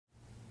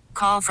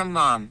Call from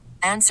mom.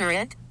 Answer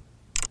it.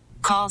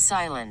 Call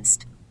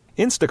silenced.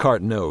 Instacart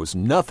knows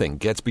nothing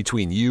gets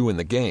between you and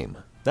the game.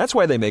 That's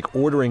why they make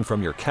ordering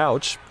from your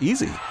couch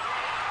easy.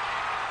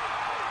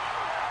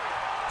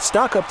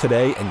 Stock up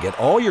today and get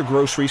all your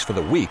groceries for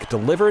the week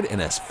delivered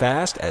in as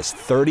fast as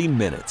 30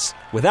 minutes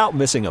without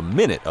missing a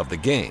minute of the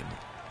game.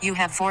 You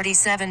have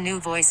 47 new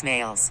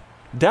voicemails.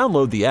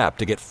 Download the app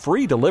to get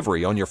free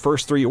delivery on your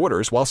first 3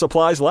 orders while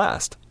supplies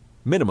last.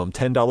 Minimum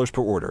 $10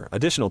 per order.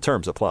 Additional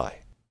terms apply.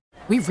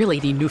 We really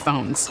need new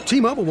phones.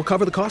 T-Mobile will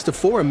cover the cost of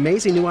 4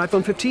 amazing new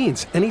iPhone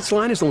 15s, and each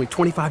line is only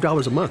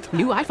 $25 a month.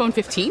 New iPhone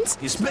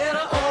 15s? It's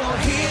better over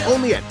here.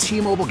 Only at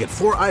T-Mobile, get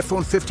 4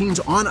 iPhone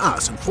 15s on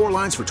us and 4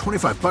 lines for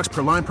 $25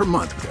 per line per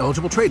month with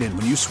eligible trade-in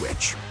when you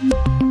switch.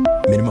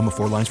 Minimum of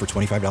 4 lines for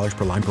 $25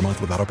 per line per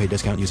month with autopay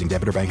discount using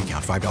debit or bank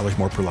account. $5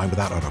 more per line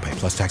without autopay,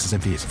 plus taxes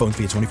and fees. Phone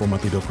fee at 24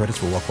 monthly bill credits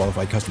for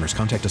well-qualified customers.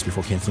 Contact us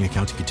before canceling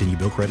account to continue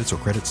bill credits or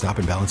credit stop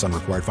and balance on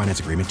required finance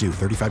agreement due.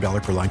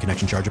 $35 per line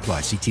connection charge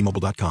applies. See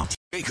T-Mobile.com.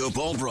 Jacob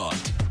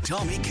Albrocht,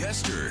 Tommy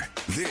Kester.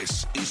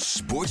 This is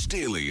Sports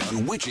Daily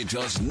on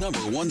Wichita's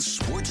 #1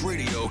 sports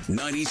radio,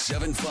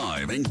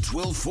 97.5 and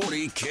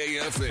 1240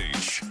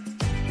 KFH.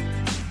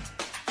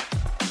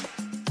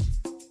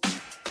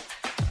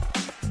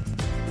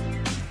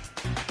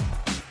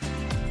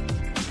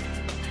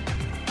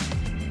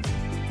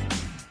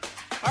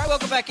 All right,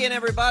 welcome back in,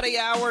 everybody.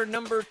 Hour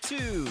number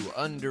 2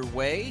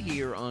 underway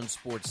here on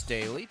Sports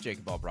Daily.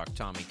 Jacob Albrocht,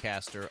 Tommy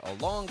Kester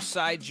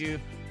alongside you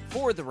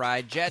for the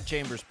ride. Jad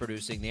Chambers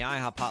producing. The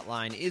IHOP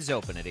hotline is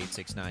open at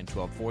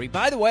 869-1240.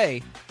 By the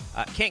way,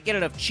 can't get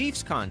enough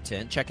Chiefs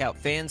content. Check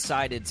out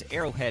Fansided's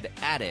Arrowhead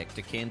Addict,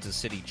 a Kansas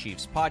City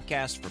Chiefs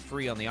podcast for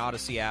free on the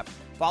Odyssey app.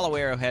 Follow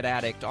Arrowhead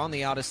Addict on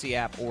the Odyssey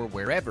app or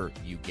wherever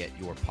you get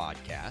your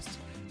podcasts.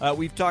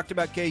 We've talked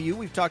about KU.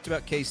 We've talked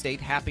about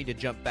K-State. Happy to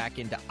jump back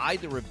into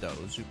either of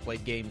those who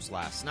played games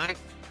last night.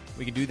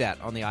 We can do that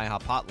on the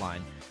IHOP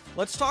hotline.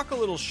 Let's talk a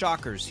little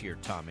shockers here,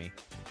 Tommy.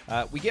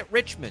 We get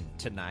Richmond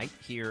tonight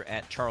here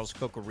at Charles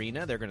Koch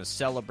Arena. They're going to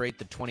celebrate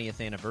the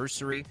 20th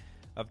anniversary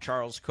of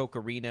Charles Koch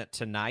Arena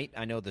tonight.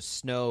 I know the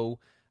snow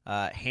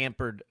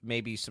hampered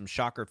maybe some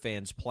Shocker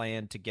fans'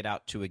 plan to get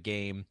out to a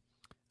game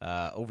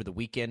over the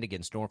weekend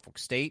against Norfolk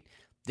State.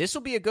 This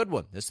will be a good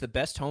one. This is the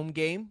best home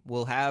game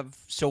we'll have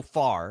so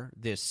far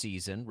this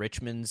season.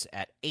 Richmond's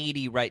at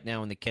 80 right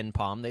now in the Ken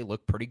Palm. They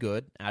look pretty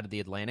good out of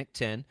the Atlantic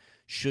 10.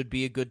 Should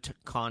be a good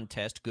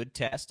contest, good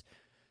test.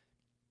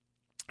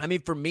 I mean,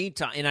 for me,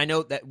 and I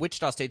know that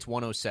Wichita State's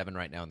 107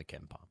 right now in the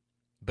Ken Palm,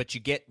 but you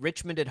get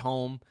Richmond at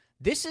home.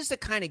 This is the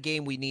kind of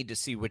game we need to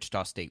see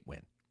Wichita State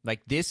win.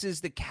 Like, this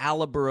is the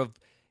caliber of,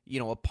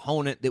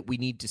 opponent that we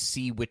need to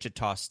see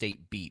Wichita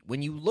State beat.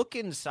 When you look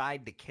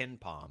inside the Ken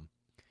Palm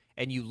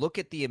and you look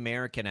at the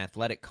American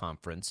Athletic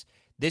Conference,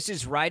 this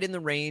is right in the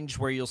range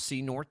where you'll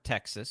see North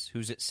Texas,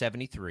 who's at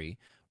 73,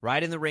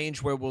 right in the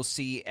range where we'll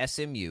see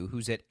SMU,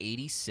 who's at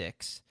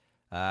 86.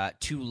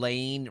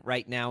 Tulane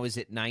right now is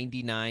at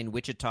 99.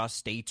 Wichita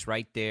State's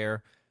right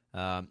there.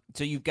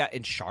 So you've got,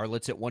 and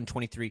Charlotte's at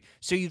 123.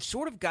 So you've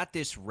sort of got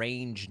this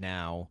range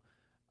now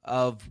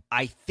of,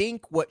 I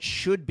think, what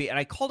should be, and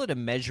I called it a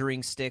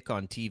measuring stick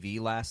on TV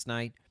last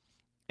night.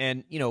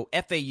 And,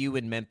 FAU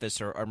and Memphis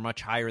are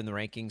much higher in the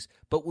rankings.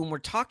 But when we're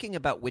talking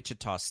about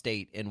Wichita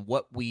State and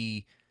what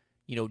we,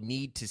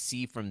 need to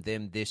see from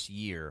them this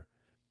year,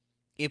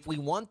 if we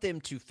want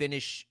them to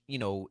finish,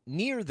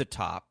 near the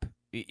top,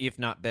 if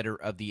not better,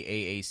 of the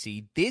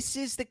AAC, this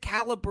is the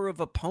caliber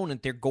of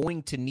opponent they're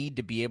going to need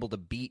to be able to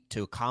beat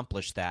to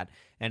accomplish that,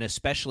 and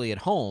especially at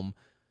home.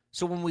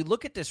 So when we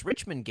look at this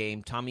Richmond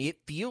game, Tommy, it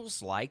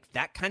feels like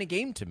that kind of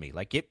game to me.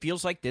 Like, it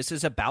feels like this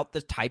is about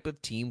the type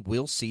of team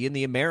we'll see in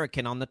the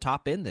American on the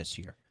top end this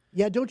year.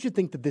 Yeah, don't you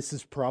think that this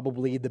is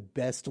probably the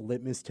best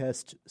litmus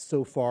test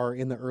so far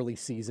in the early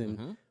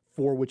season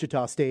for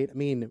Wichita State? I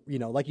mean,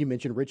 like you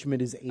mentioned,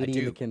 Richmond is 80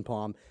 in the Ken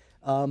Palm.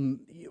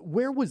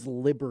 Where was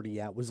Liberty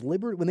at? Was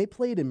Liberty, when they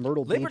played in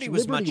Myrtle Beach, Liberty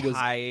was much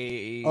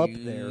high up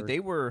there. They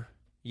were,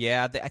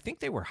 I think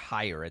they were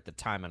higher at the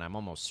time, and I'm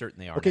almost certain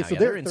they are okay, now. so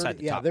they're inside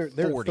the top 40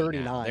 they're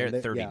 39. now. They're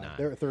at 39.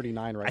 They're at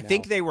 39 right now. I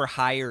think they were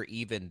higher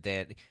even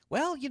than,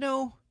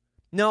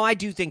 no, I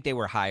do think they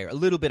were higher, a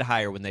little bit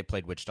higher when they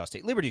played Wichita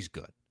State. Liberty's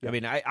good. Yeah. I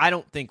mean, I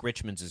don't think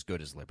Richmond's as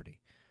good as Liberty.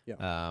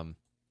 Yeah.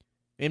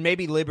 And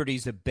maybe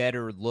Liberty's a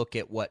better look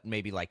at what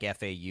maybe like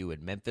FAU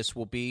and Memphis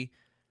will be.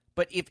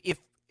 But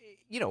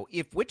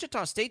if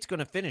Wichita State's going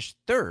to finish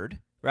third,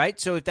 right?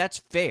 So if that's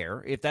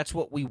fair, if that's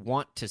what we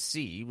want to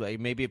see, like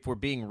maybe if we're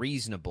being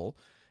reasonable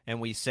and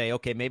we say,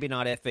 okay, maybe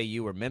not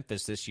FAU or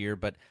Memphis this year,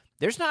 but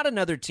there's not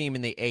another team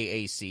in the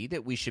AAC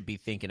that we should be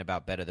thinking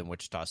about better than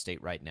Wichita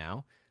State right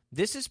now.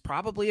 This is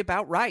probably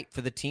about right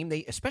for the team,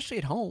 especially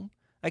at home.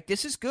 Like,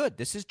 this is good.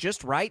 This is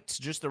just right. It's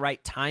just the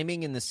right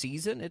timing in the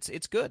season.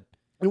 It's good.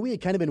 And we had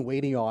kind of been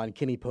waiting on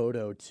Kenny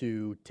Poto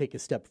to take a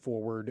step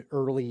forward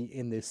early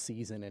in this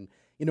season. And,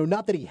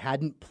 not that he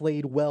hadn't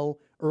played well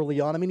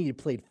early on. I mean, he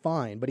played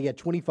fine, but he had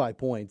 25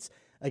 points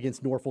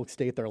against Norfolk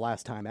State their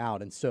last time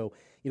out. And so,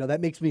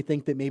 that makes me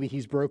think that maybe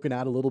he's broken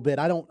out a little bit.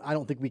 I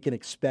don't think we can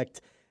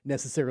expect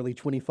necessarily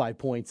 25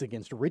 points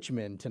against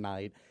Richmond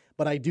tonight.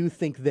 But I do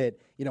think that,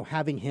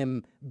 having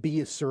him be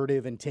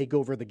assertive and take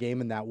over the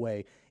game in that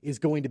way is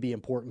going to be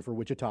important for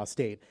Wichita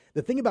State.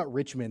 The thing about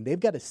Richmond, they've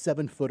got a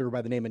 7-footer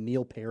by the name of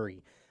Neil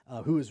Perry,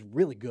 who is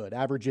really good,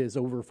 averages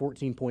over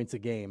 14 points a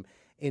game.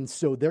 And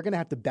so they're going to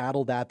have to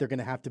battle that. They're going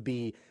to have to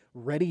be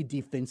ready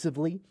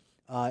defensively.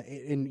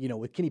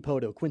 With Kenny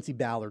Poto, Quincy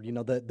Ballard,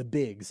 the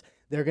bigs,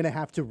 they're going to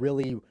have to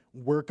really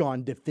work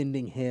on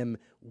defending him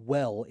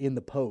well in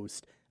the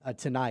post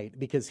tonight,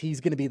 because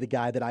he's going to be the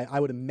guy that I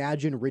would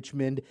imagine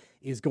Richmond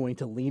is going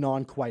to lean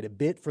on quite a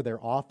bit for their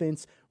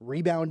offense.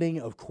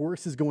 Rebounding, of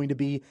course, is going to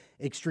be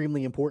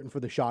extremely important for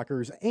the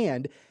Shockers.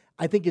 And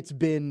I think it's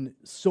been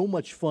so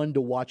much fun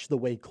to watch the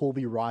way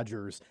Colby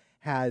Rogers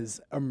has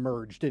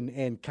emerged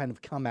and kind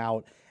of come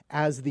out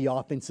as the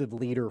offensive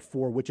leader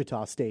for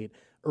Wichita State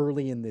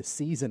early in this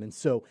season. And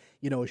so,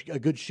 a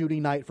good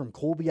shooting night from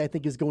Colby, I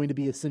think, is going to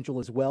be essential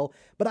as well.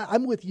 But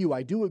I'm with you.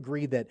 I do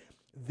agree that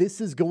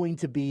this is going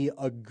to be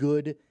a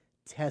good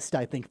test,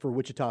 I think, for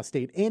Wichita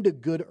State, and a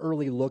good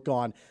early look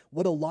on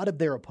what a lot of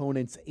their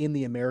opponents in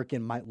the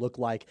American might look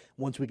like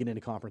once we get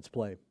into conference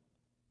play.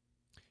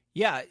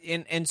 Yeah,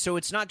 and so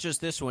it's not just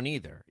this one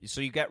either.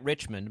 So you got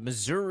Richmond.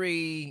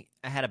 Missouri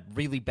had a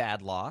really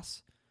bad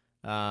loss,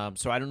 so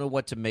I don't know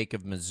what to make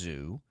of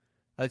Mizzou.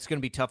 It's going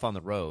to be tough on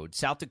the road.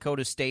 South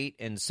Dakota State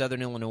and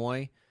Southern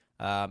Illinois,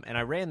 and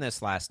I ran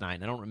this last night,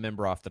 and I don't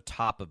remember off the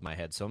top of my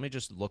head, so let me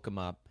just look them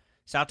up.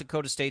 South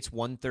Dakota State's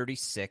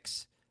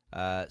 136.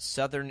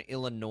 Southern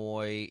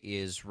Illinois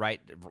is right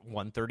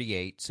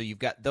 138. So you've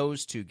got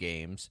those two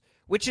games,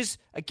 which is,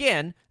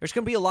 again, there's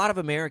going to be a lot of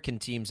American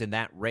teams in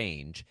that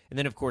range. And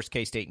then, of course,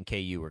 K-State and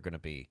KU are going to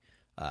be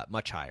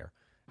much higher.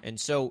 And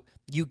so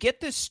you get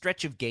this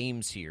stretch of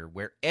games here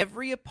where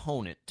every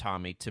opponent,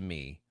 Tommy, to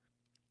me,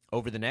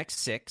 over the next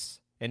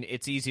 6, and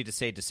it's easy to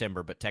say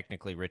December, but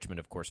technically Richmond,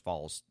 of course,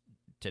 falls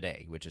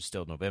today, which is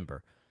still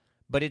November.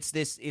 But it's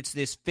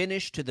this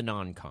finish to the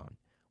non-con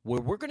where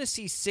we're going to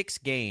see 6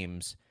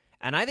 games,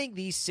 and I think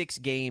these 6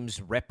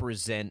 games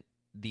represent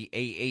the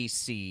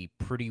AAC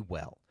pretty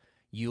well.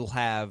 You'll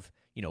have,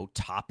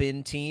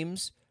 top-end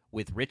teams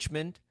with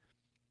Richmond.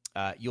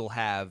 You'll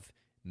have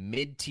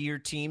mid-tier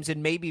teams,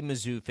 and maybe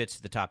Mizzou fits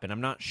the top end.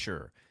 I'm not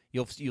sure.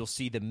 You'll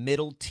see the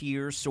middle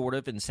tier sort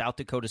of in South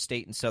Dakota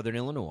State and Southern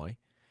Illinois,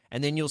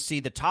 and then you'll see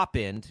the top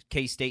end,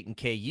 K-State and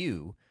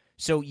KU.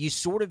 So you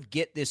sort of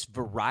get this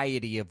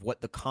variety of what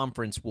the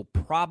conference will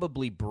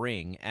probably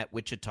bring at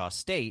Wichita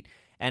State,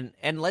 and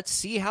let's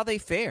see how they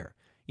fare.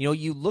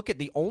 You look at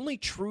the only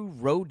true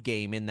road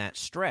game in that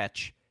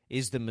stretch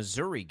is the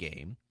Missouri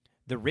game.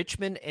 The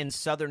Richmond and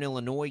Southern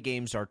Illinois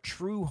games are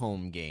true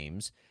home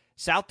games.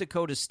 South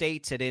Dakota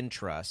State's at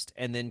Intrust,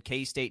 and then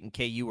K-State and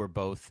KU are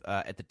both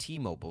at the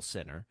T-Mobile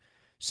Center.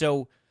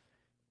 So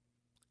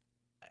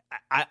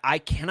I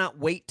cannot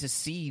wait to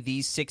see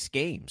these 6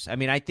 games. I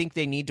mean, I think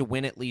they need to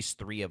win at least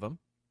 3 of them.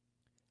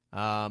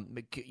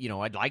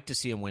 I'd like to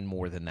see them win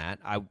more than that.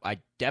 I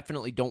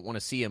definitely don't want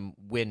to see them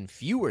win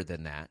fewer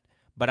than that.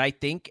 But I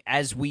think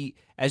as we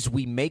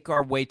make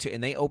our way to,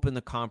 and they open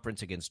the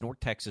conference against North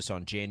Texas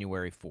on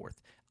January 4th,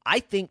 I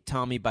think,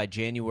 Tommy, by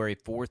January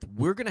 4th,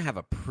 we're going to have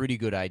a pretty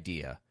good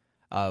idea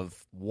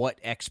of what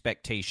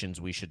expectations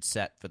we should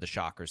set for the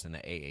Shockers in the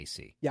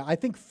AAC. Yeah, I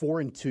think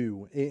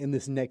 4-2 in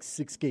this next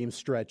 6-game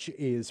stretch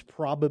is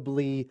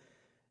probably.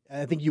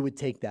 I think you would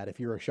take that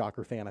if you're a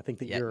Shocker fan. I think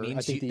that you're.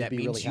 I think that you'd be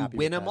really happy. You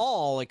win with them that.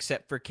 all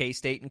except for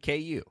K-State and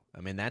KU. I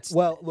mean, that's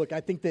well. Look,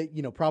 I think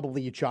that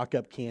probably you chalk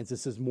up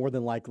Kansas as more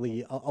than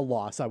likely a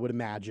loss. I would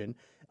imagine,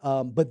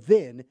 but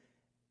then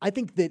I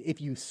think that if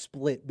you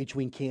split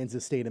between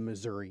Kansas State and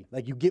Missouri,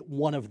 like you get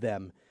one of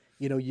them,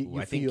 I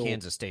think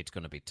Kansas State's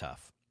going to be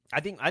tough. I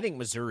think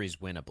Missouri's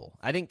winnable.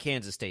 I think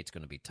Kansas State's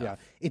going to be tough. Yeah,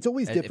 it's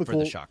always difficult for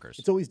the Shockers.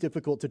 It's always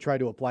difficult to try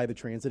to apply the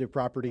transitive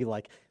property,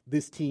 like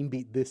this team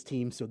beat this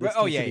team, so this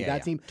team beat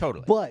that team.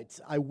 Totally. But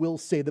I will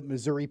say that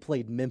Missouri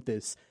played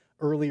Memphis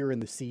earlier in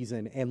the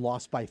season and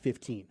lost by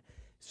 15.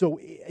 So,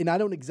 and I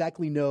don't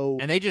exactly know.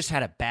 And they just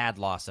had a bad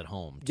loss at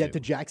home, too. Yeah, to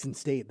Jackson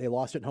State. They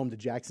lost at home to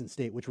Jackson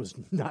State, which was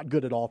not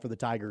good at all for the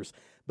Tigers.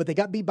 But they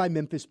got beat by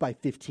Memphis by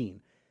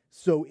 15.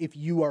 So if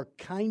you are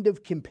kind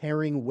of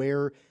comparing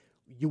where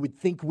you would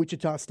think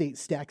Wichita State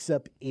stacks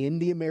up in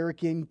the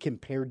American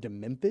compared to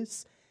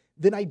Memphis,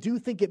 then I do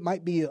think it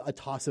might be a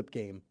toss-up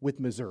game with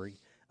Missouri.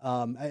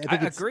 I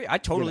agree. I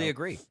totally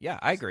agree. Yeah,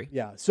 I agree.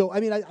 Yeah. So, I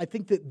mean, I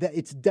think that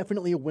it's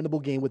definitely a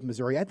winnable game with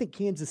Missouri. I think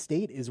Kansas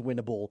State is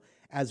winnable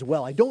as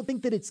well. I don't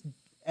think that it's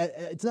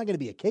not going to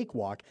be a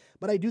cakewalk,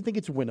 but I do think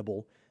it's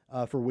winnable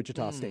for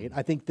Wichita State.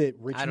 I think that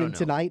Richmond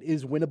tonight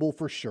is winnable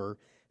for sure.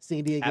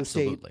 San Diego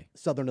State,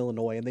 Southern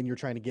Illinois, and then you're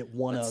trying to get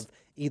one of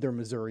either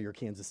Missouri or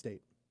Kansas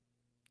State.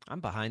 I'm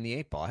behind the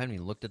 8 ball. I haven't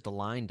even looked at the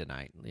line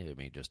tonight. Give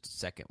me just a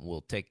second. We'll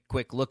take a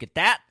quick look at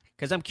that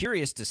because I'm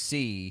curious to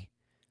see.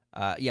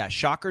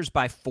 Shockers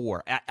by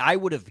 4. I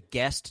would have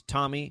guessed,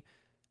 Tommy.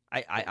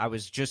 I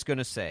was just going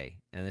to say,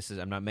 and this is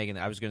I'm not making.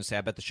 I was going to say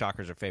I bet the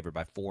Shockers are favored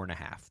by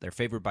 4.5. They're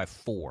favored by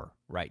 4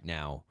 right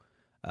now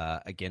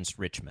against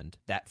Richmond.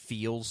 That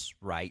feels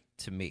right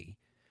to me.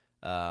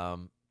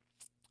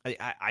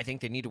 I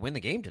think they need to win the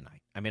game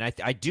tonight. I mean,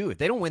 I do. If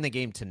they don't win the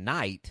game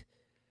tonight,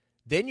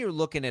 then you're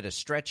looking at a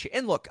stretch.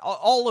 And look,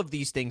 all of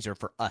these things are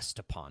for us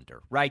to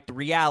ponder, right? The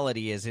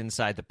reality is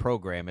inside the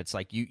program, it's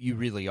like you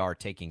really are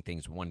taking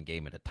things one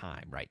game at a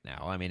time right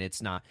now. I mean,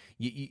 it's not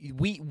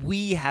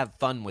we have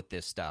fun with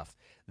this stuff.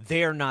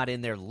 They're not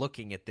in there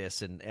looking at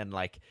this and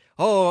like,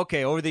 oh,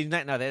 okay, over the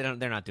night. No, they're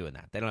not doing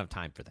that. They don't have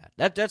time for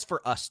that. That's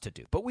for us to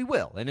do, but we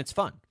will, and it's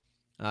fun.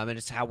 And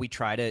it's how we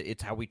try to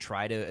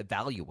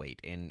evaluate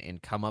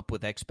and come up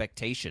with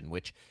expectation,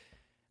 which,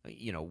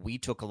 we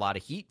took a lot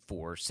of heat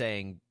for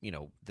saying,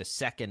 the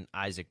second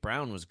Isaac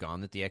Brown was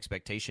gone, that the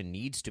expectation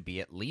needs to be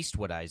at least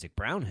what Isaac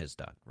Brown has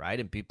done, right?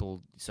 And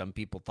some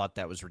people thought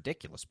that was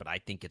ridiculous, but I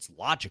think it's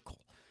logical.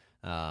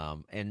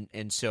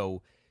 And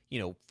so,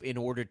 in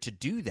order to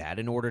do that,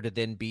 in order to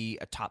then be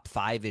a top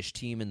 5-ish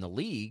team in the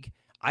league,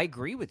 I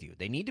agree with you.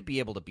 They need to be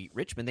able to beat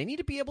Richmond. They need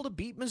to be able to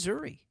beat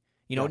Missouri.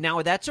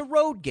 Now that's a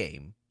road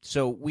game,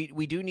 so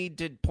we do need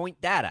to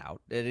point that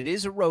out, that it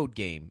is a road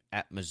game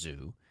at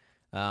Mizzou.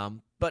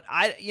 But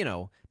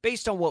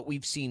based on what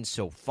we've seen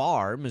so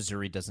far,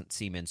 Missouri doesn't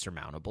seem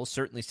insurmountable.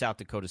 Certainly South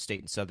Dakota State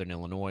and Southern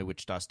Illinois,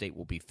 Wichita State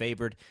will be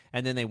favored,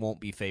 and then they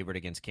won't be favored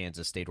against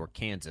Kansas State or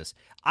Kansas.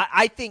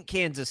 I think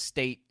Kansas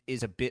State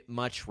is a bit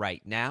much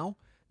right now.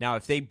 Now,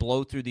 if they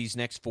blow through these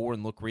next 4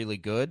 and look really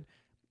good,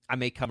 I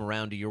may come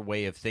around to your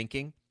way of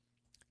thinking.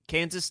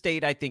 Kansas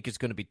State, I think, is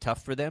going to be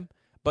tough for them,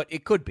 but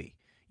it could be.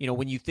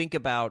 When you think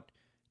about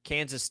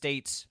Kansas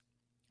State's,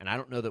 and I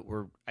don't know that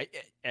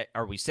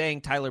are we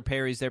saying Tyler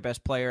Perry's their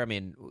best player? I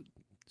mean,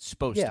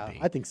 supposed to be.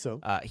 Yeah, I think so.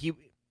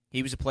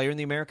 He was a player in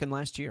the American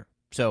last year.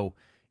 So,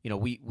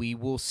 we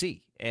will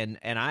see. And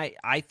he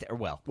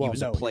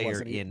was a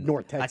player in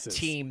North Texas. A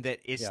team that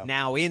is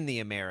now in the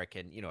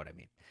American, you know what I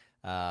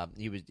mean?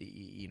 He was,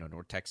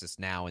 North Texas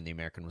now in the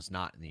American, was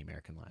not in the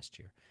American last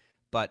year.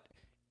 But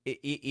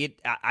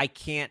I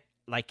can't,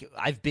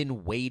 I've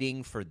been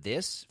waiting for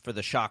this, for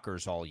the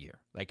Shockers all year.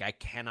 I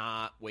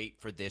cannot wait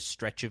for this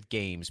stretch of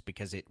games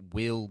because it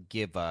will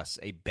give us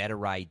a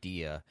better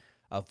idea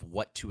of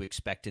what to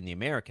expect in the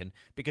American.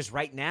 Because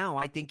right now,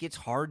 I think it's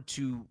hard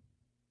to,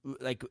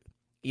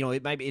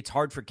 it's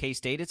hard for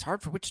K-State. It's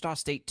hard for Wichita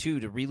State, too,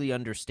 to really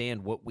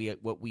understand what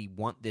we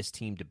want this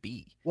team to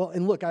be. Well,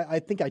 and look, I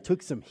think I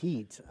took some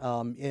heat,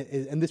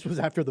 and this was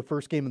after the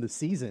first game of the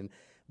season,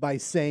 by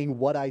saying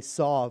what I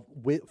saw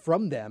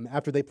from them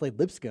after they played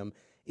Lipscomb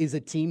is a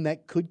team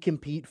that could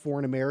compete for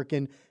an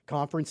American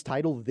Conference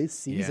title this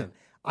season.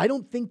 Yeah. I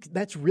don't think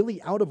that's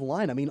really out of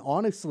line. I mean,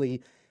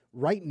 honestly,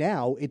 right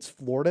now it's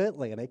Florida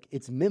Atlantic,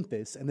 it's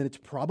Memphis, and then it's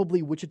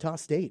probably Wichita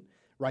State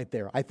right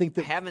there. I think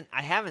that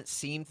I haven't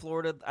seen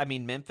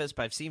Memphis,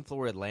 but I've seen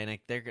Florida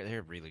Atlantic.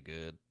 They're really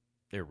good.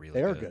 They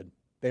are good.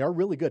 They are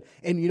really good.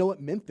 And you know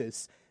what,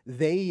 Memphis,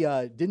 they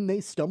didn't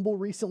they stumble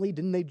recently?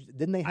 Didn't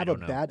they have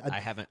I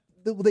haven't.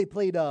 They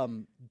played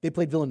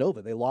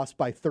Villanova. They lost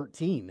by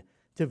 13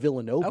 to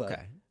Villanova.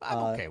 Okay. I'm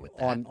okay with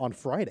that. On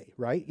Friday,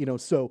 right?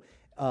 So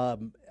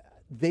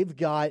they've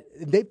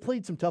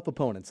played some tough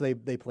opponents. They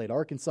played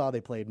Arkansas,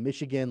 they played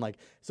Michigan,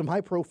 some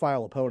high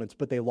profile opponents,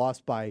 but they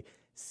lost by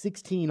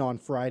 16 on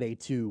Friday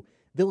to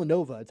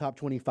Villanova, a top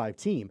 25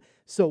 team.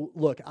 So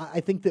look, I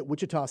think that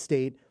Wichita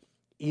State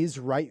is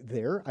right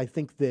there. I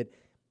think that,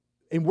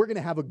 and we're going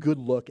to have a good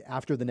look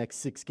after the next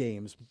 6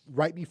 games,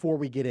 right before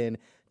we get in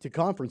to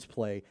conference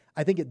play.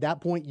 I think at that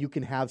point you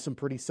can have some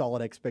pretty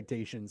solid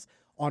expectations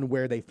on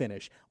where they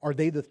finish. Are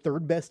they the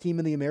 3rd best team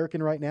in the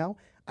American right now?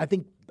 I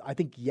think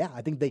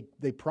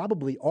they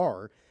probably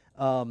are.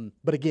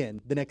 But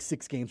again, the next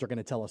 6 games are going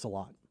to tell us a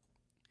lot.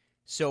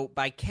 So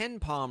by Ken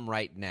Pom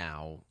right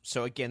now,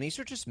 so again, these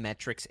are just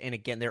metrics, and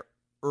again, they're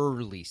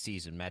early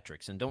season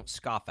metrics, and don't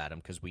scoff at them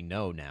because we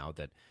know now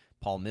that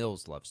Paul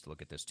Mills loves to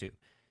look at this too.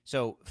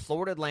 So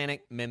Florida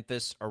Atlantic,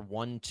 Memphis are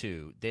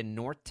 1-2, then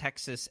North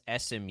Texas,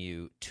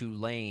 SMU,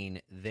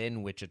 Tulane,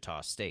 then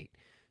Wichita State.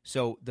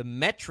 So the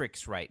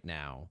metrics right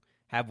now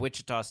have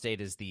Wichita State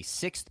as the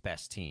 6th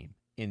best team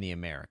in the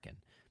American.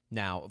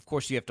 Now, of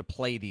course, you have to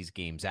play these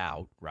games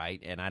out, right?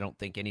 And I don't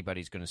think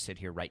anybody's going to sit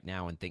here right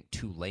now and think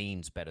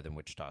Tulane's better than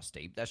Wichita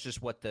State. That's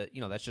just what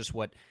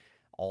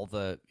all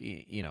the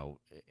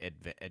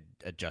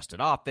adjusted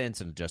offense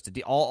and adjusted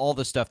all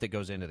the stuff that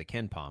goes into the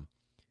Ken Pom.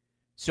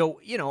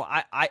 So,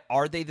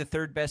 are they the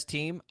 3rd best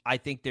team? I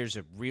think there's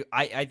a real –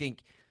 I think,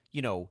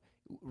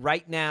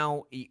 right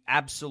now,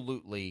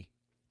 absolutely –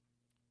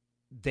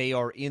 they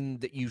are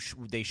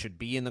they should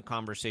be in the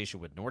conversation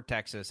with North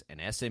Texas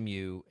and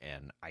SMU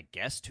and I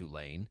guess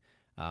Tulane,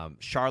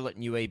 Charlotte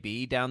and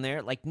UAB down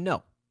there.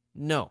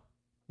 No,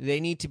 they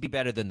need to be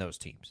better than those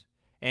teams.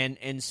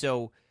 And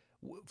so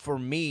for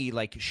me,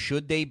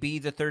 should they be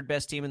the 3rd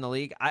best team in the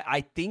league?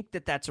 I think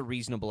that's a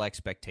reasonable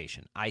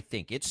expectation. I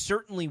think it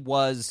certainly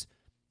was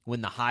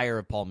when the hire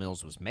of Paul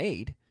Mills was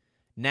made.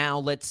 Now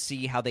let's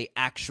see how they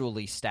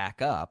actually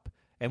stack up.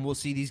 And we'll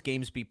see these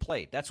games be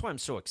played. That's why I'm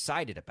so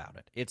excited about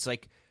it. It's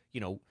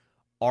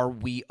are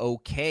we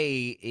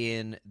okay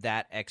in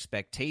that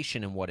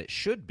expectation and what it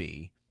should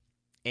be,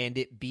 and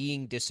it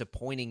being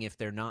disappointing if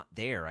they're not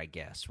there, I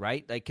guess,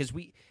 right? Like, because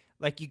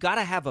you got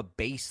to have a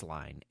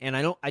baseline, and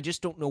I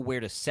just don't know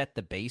where to set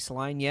the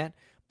baseline yet.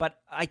 But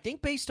I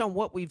think based on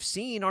what we've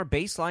seen, our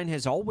baseline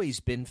has always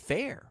been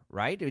fair,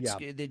 right?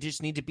 They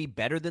just need to be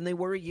better than they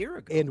were a year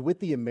ago. And with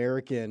the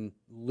American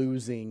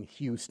losing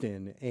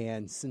Houston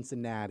and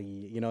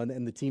Cincinnati,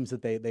 and the teams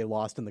that they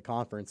lost in the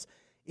conference,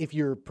 if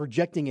you're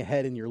projecting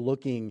ahead and you're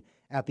looking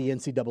at the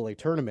NCAA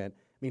tournament,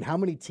 I mean, how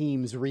many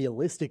teams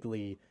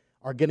realistically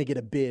are going to get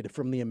a bid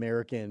from the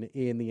American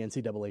in the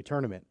NCAA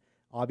tournament?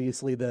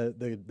 Obviously,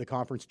 the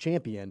conference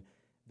champion,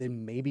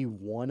 then maybe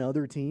one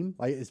other team.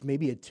 Like, it's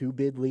maybe a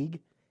 2-bid league.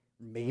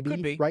 Maybe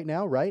Could be. right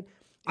now, right?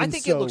 I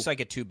think it looks like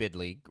a 2-bid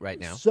league right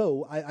now.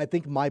 So I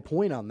think my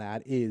point on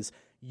that is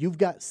you've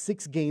got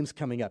 6 games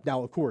coming up.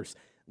 Now, of course,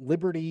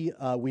 Liberty,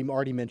 we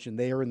already mentioned,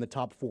 they are in the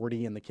top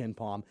 40 in the Ken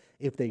Pom.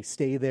 If they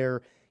stay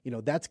there,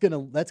 that's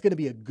gonna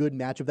be a good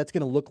matchup. That's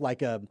gonna look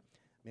like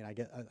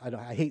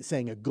I hate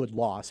saying a good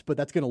loss, but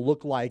that's going to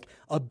look like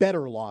a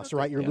better loss,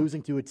 right? You're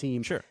losing to a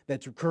team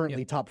that's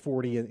currently top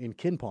 40 in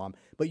Ken Pom,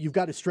 but you've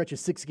got a stretch of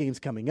 6 games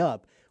coming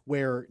up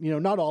where,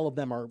 not all of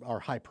them are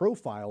high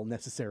profile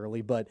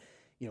necessarily, but,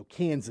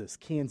 Kansas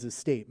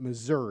State,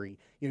 Missouri,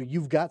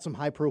 you've got some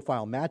high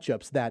profile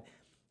matchups that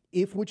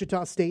if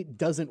Wichita State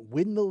doesn't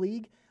win the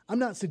league, I'm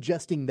not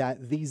suggesting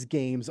that these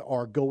games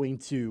are going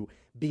to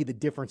be the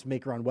difference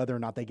maker on whether or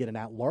not they get an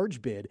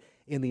at-large bid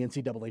in the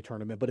NCAA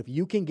tournament. But if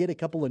you can get a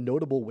couple of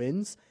notable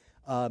wins,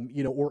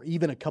 or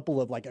even a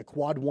couple of like a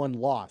quad 1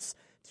 loss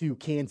to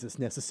Kansas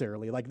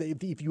necessarily, like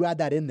if you add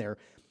that in there,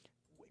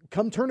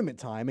 come tournament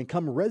time and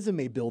come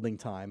resume building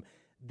time,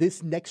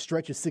 this next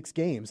stretch of 6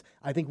 games,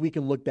 I think we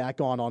can look back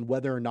on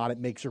whether or not it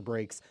makes or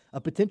breaks a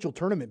potential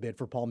tournament bid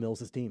for Paul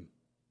Mills' team.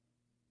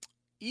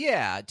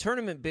 Yeah,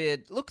 tournament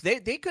bid. Look, they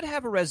could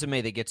have a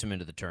resume that gets them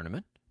into the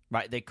tournament.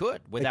 Right, they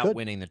could without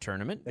winning the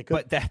tournament.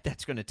 But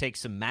that's going to take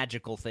some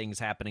magical things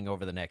happening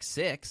over the next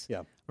 6.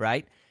 Yeah.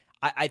 Right?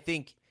 I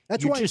think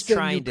that's you're why just I'm saying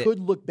trying you could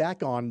look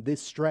back on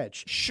this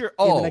stretch sure.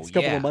 in the next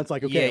couple of months.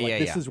 Like, okay,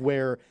 this is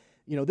where,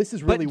 this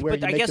is really where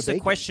you I make guess the the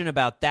question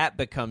about that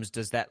becomes,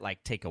 does that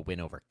take a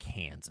win over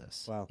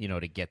Kansas,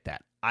 to get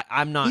that?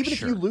 I'm not even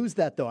sure. Even if you lose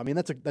that, though, I mean,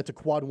 that's a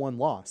quad 1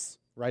 loss,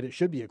 right? It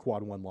should be a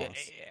quad 1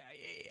 loss.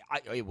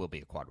 It will be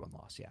a quad 1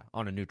 loss,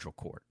 on a neutral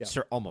court.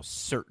 Yeah.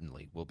 Almost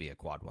certainly will be a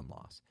quad 1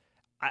 loss.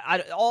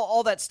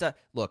 All that stuff.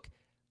 Look,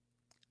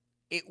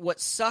 what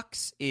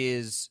sucks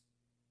is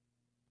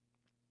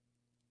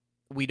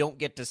we don't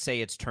get to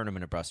say it's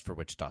tournament or bust for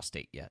Wichita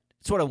State yet.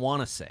 It's what I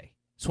want to say.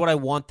 It's what I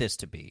want this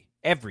to be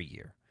every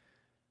year.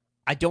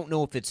 I don't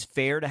know if it's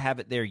fair to have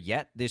it there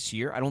yet this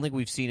year. I don't think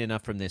we've seen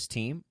enough from this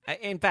team.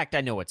 In fact,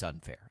 I know it's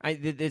unfair.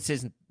 This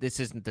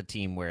isn't the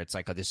team where it's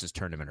like, oh, this is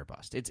tournament or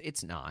bust.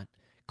 It's not.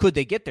 Could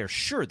they get there?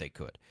 Sure, they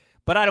could.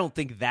 But I don't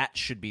think that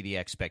should be the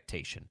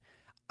expectation.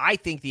 I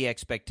think the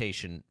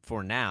expectation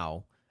for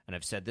now, and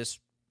I've said this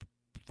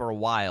for a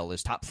while,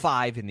 is top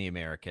 5 in the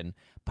American,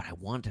 but I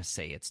want to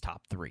say it's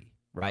top 3,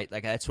 right?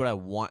 Like, that's what I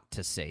want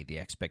to say the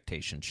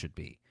expectation should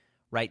be.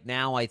 Right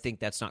now, I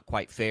think that's not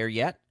quite fair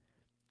yet.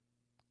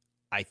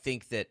 I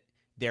think that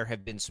there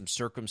have been some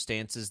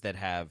circumstances that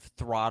have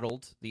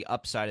throttled the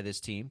upside of this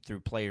team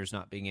through players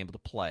not being able to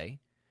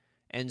play.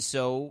 And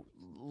so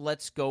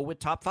let's go with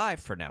top 5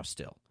 for now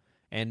still.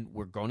 And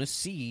we're going to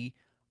see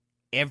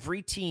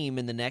every team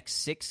in the next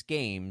 6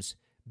 games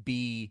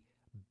be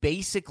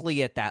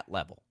basically at that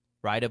level,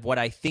 right, of what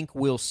I think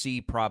we'll see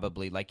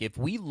probably. Like, if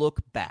we look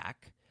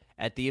back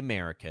at the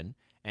American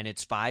and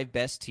its 5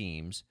 best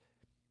teams,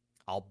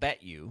 I'll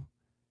bet you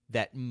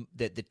that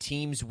the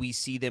teams we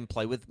see them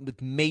play with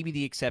maybe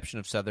the exception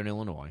of Southern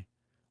Illinois,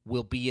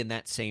 will be in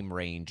that same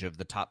range of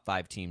the top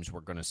 5 teams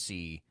we're going to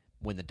see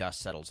when the dust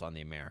settles on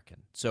the American.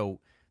 So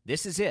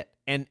this is it.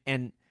 And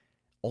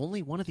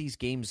only one of these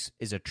games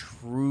is a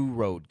true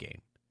road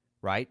game,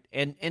 right?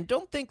 And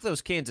don't think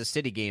those Kansas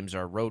City games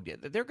are road.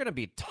 There are going to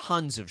be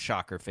tons of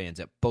Shocker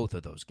fans at both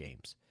of those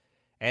games.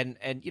 And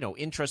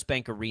Intrust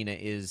Bank Arena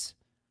is,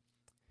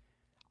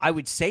 I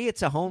would say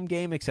it's a home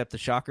game, except the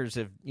Shockers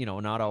have,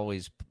 not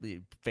always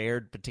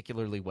fared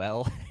particularly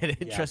well at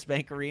Intrust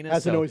Bank Arena.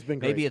 Hasn't always been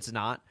great. Maybe it's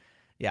not.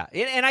 Yeah,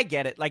 and I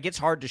get it. Like, it's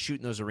hard to shoot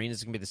in those arenas.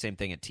 It's going to be the same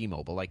thing at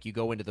T-Mobile. Like, you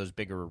go into those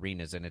bigger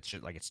arenas, and it's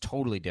just, like, it's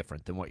totally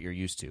different than what you're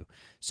used to.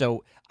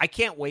 So I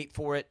can't wait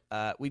for it.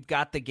 We've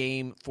got the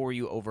game for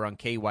you over on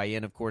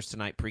KYN, of course,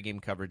 tonight.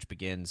 Pregame coverage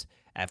begins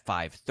at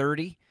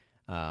 5:30.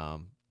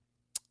 I'm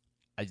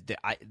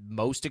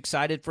most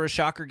excited for a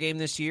Shocker game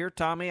this year,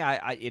 Tommy.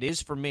 It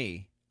is for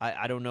me.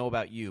 I don't know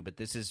about you, but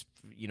this is,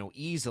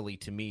 easily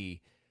to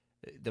me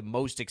the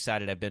most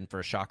excited I've been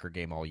for a Shocker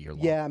game all year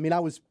long. Yeah, I mean, I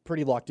was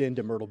pretty locked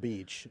into Myrtle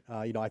Beach.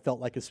 I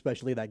felt like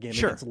especially that game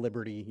against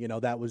Liberty,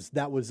 that was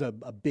a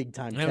big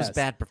time test. It was a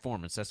bad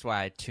performance. That's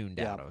why I tuned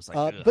out. I was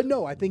like, but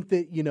no, I think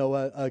that,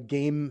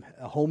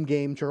 a home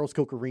game, Charles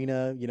Koch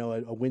Arena,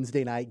 a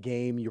Wednesday night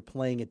game, you're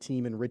playing a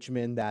team in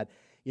Richmond that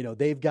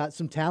they've got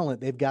some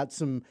talent. They've got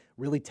some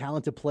really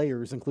talented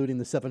players, including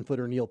the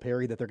 7-footer Neil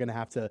Perry, that they're going to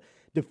have to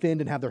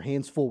defend and have their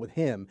hands full with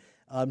him.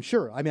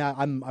 Sure. I mean,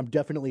 I'm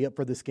definitely up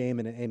for this game,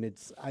 and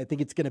I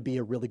think it's going to be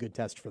a really good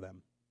test for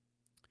them.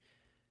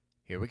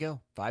 Here we go.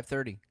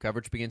 5:30.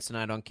 Coverage begins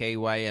tonight on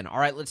KUIN. All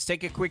right, let's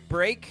take a quick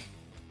break.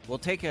 We'll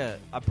take a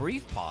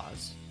brief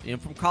pause.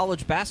 From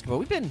college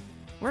basketball,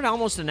 we're at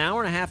almost an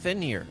hour and a half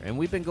in here, and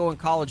we've been going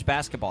college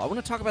basketball. I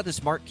want to talk about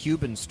this Mark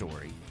Cuban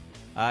story,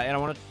 and I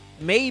want to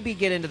maybe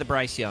get into the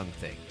Bryce Young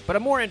thing, but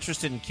I'm more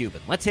interested in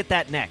Cuban. Let's hit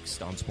that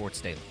next on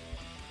Sports Daily.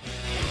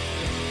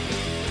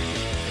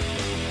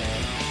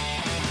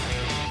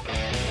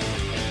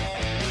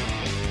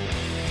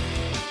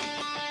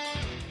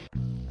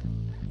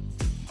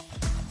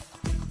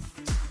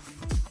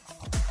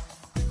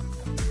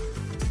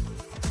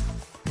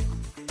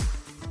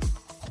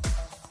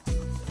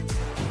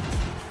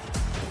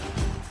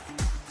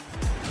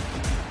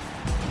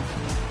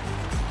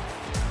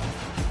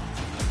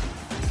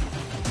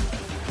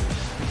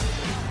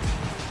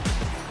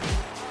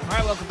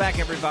 Welcome back,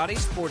 everybody.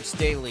 Sports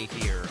Daily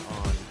here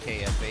on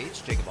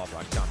KFH. Jacob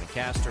Albrock, Tommy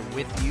Castor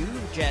with you.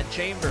 Chad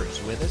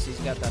Chambers with us. He's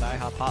got that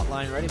IHOP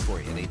hotline ready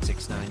for you at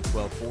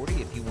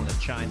 869-1240 if you want to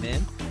chime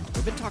in.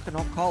 We've been talking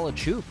all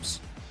college hoops,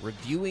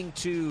 reviewing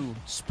 2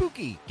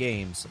 spooky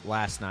games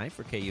last night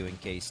for KU and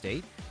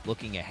K-State,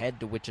 looking ahead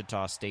to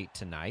Wichita State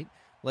tonight.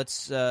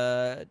 Let's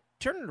turn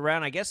it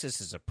around. I guess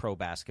this is a pro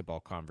basketball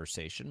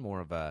conversation, more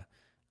of a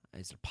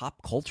is it a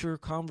pop culture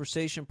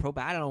conversation?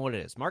 I don't know what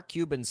it is. Mark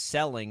Cuban's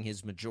selling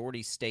his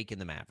majority stake in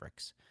the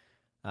Mavericks.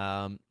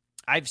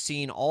 I've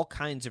seen all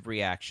kinds of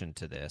reaction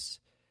to this.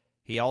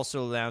 He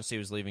also announced he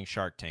was leaving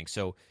Shark Tank.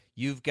 So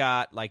you've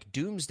got like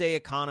doomsday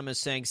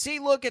economists saying, see,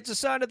 look, it's a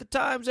sign of the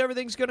times.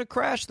 Everything's going to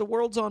crash. The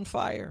world's on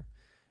fire.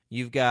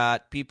 You've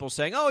got people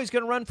saying, oh, he's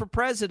going to run for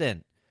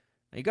president.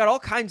 You got all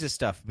kinds of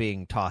stuff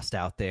being tossed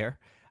out there.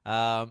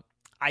 I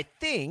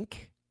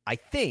think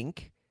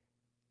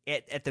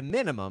at the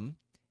minimum,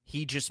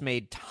 he just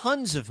made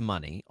tons of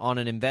money on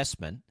an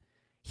investment.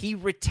 He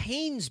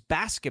retains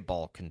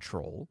basketball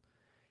control.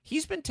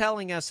 He's been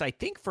telling us, I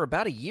think, for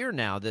about a year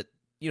now that,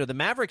 the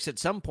Mavericks at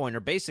some point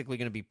are basically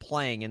going to be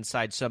playing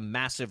inside some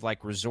massive,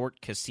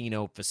 resort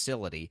casino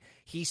facility.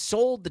 He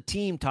sold the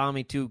team,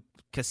 Tommy, to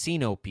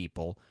casino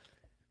people.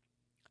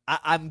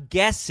 I'm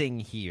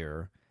guessing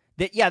here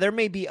that, there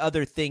may be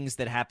other things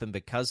that happen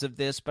because of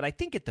this, but I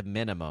think at the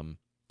minimum,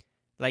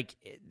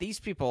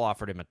 these people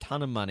offered him a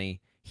ton of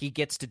money. He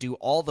gets to do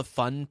all the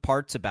fun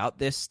parts about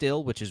this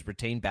still, which is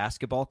retain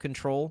basketball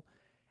control.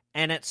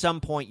 And at some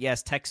point,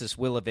 yes, Texas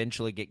will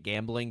eventually get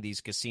gambling.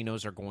 These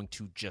casinos are going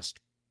to just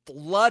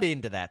flood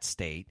into that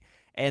state.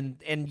 And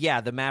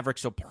the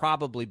Mavericks will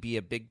probably be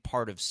a big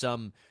part of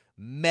some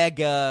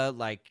mega,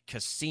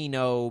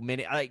 casino,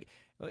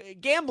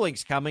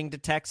 gambling's coming to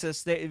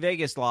Texas. The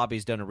Vegas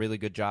lobby's done a really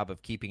good job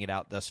of keeping it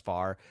out thus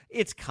far.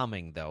 It's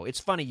coming, though. It's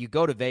funny, you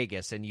go to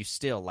Vegas and you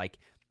still,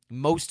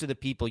 most of the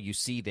people you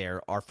see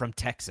there are from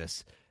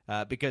Texas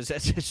because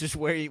that's just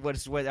where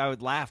I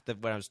would laugh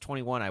that when I was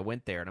 21, I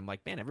went there and I'm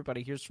like, man,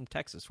 everybody here's from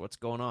Texas. What's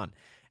going on?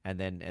 And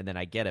then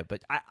I get it.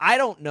 But I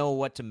don't know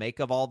what to make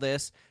of all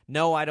this.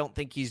 No, I don't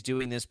think he's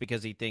doing this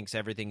because he thinks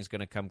everything's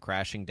going to come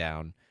crashing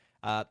down.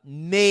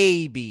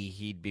 Maybe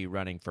he'd be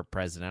running for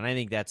president. I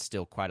think that's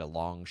still quite a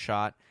long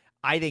shot.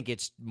 I think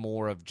it's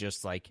more of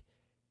just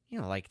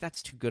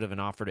that's too good of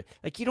an offer to,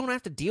 you don't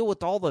have to deal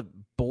with all the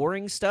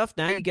boring stuff.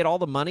 Now you get all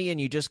the money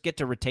and you just get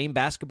to retain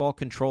basketball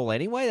control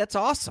anyway. That's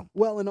awesome.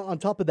 Well, and on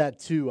top of that,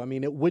 too,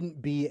 it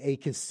wouldn't be a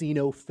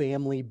casino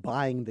family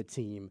buying the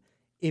team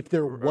if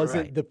there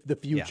wasn't the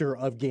future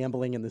of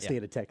gambling in the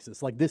state of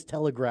Texas. This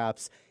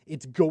telegraphs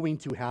it's going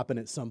to happen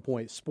at some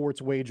point.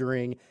 Sports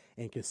wagering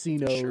and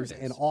casinos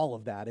and all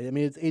of that.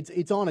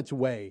 It's on its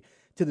way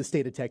to the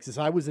state of Texas.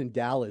 I was in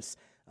Dallas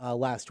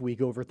last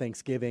week over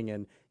Thanksgiving,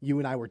 and you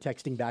and I were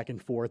texting back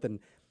and forth, and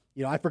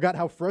I forgot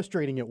how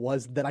frustrating it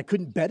was that I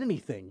couldn't bet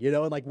anything,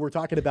 and we're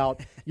talking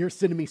about you're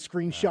sending me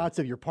screenshots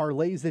of your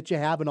parlays that you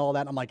have and all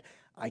that. I'm like,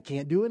 I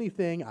can't do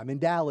anything. I'm in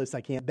Dallas.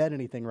 I can't bet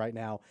anything right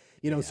now.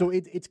 So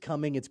it's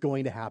coming. It's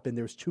going to happen.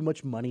 There's too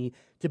much money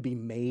to be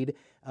made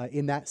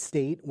in that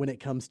state when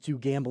it comes to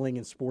gambling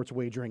and sports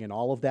wagering and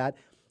all of that.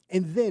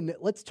 And then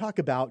let's talk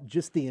about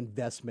just the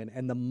investment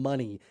and the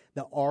money,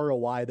 the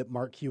ROI that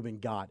Mark Cuban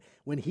got.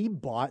 When he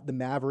bought the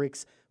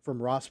Mavericks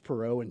from Ross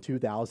Perot in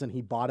 2000,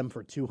 he bought them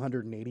for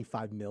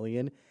 $285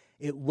 million.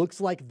 It looks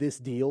like this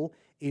deal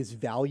is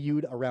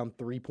valued around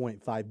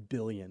 $3.5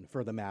 billion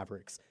for the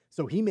Mavericks.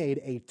 So he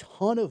made a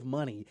ton of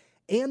money.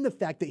 And the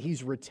fact that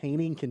he's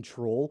retaining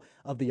control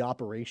of the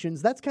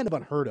operations, that's kind of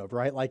unheard of,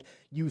 right?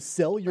 You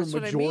sell your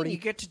majority. You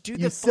get to do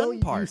the fun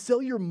part. You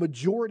sell your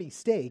majority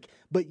stake,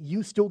 but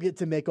you still get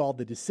to make all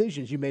the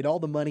decisions. You made all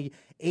the money,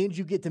 and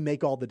you get to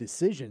make all the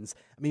decisions.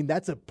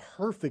 That's a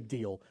perfect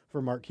deal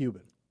for Mark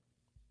Cuban.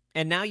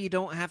 And now you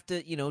don't have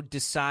to,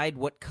 decide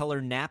what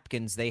color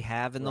napkins they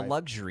have in the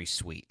luxury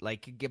suite.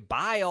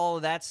 Buy all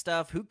of that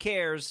stuff. Who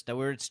cares?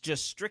 Where it's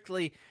just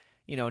strictly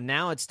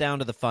now it's down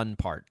to the fun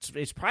part.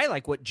 It's probably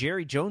like what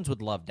Jerry Jones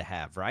would love to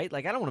have, right?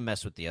 Like, I don't want to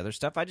mess with the other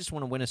stuff. I just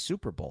want to win a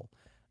Super Bowl.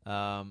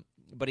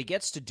 But he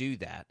gets to do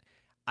that.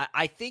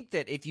 I think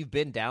that if you've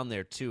been down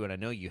there too, and I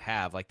know you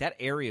have, like that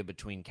area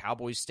between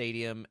Cowboys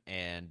Stadium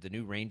and the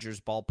new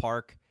Rangers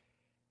ballpark,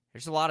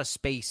 there's a lot of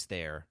space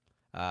there.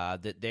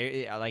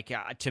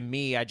 To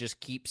me, I just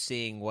keep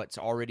seeing what's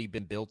already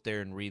been built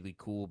there and really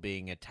cool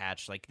being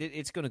attached. Like,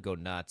 it's going to go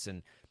nuts.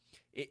 And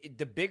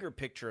the bigger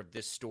picture of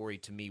this story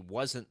to me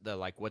wasn't the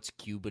like, what's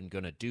Cuban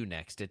going to do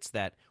next? It's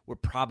that we're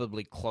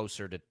probably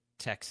closer to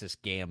Texas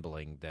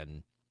gambling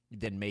than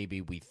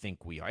maybe we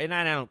think we are. And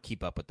I don't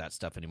keep up with that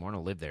stuff anymore. I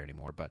don't live there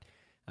anymore. But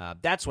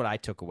that's what I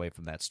took away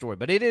from that story.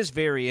 But it is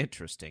very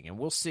interesting, and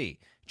we'll see.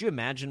 Could you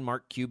imagine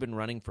Mark Cuban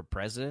running for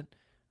president?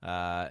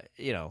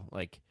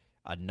 Like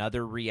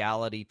another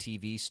reality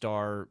TV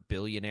star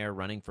billionaire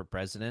running for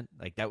president?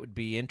 Like, that would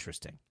be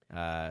interesting.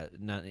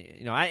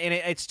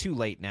 It's too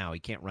late now. He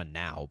can't run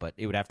now, but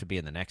it would have to be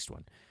in the next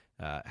one.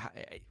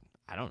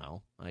 I don't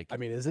know. Like, I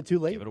mean, is it too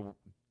late?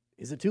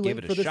 Is it too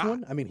late for this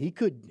one? I mean, he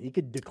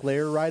could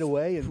declare right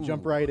away and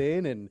jump right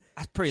in and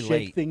that's pretty shake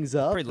late. Things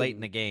up. Pretty late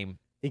in the game.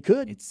 He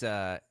could. It's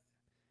I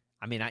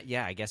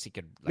guess he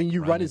could. Like, I mean,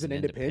 you run as an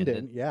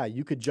independent. Yeah,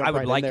 you could jump. I would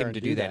right like in there him to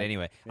and do that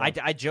anyway. Yeah.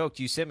 I joked.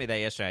 You sent me that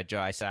yesterday.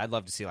 I said I'd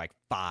love to see like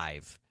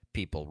 5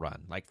 people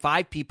run, like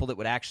 5 people that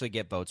would actually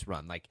get votes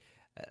run, like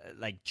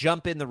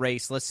jump in the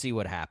race. Let's see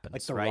what happens.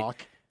 Like The right?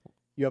 Rock.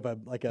 You have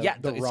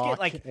The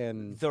Rock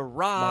and The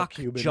Rock, Mark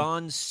Cuban.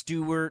 Jon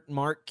Stewart,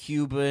 Mark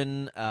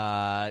Cuban.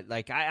 I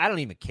don't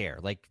even care.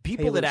 Like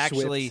people Taylor that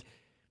actually. Swift.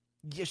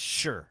 Yeah,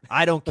 sure.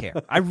 I don't care.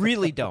 I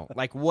really don't.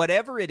 Like,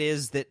 whatever it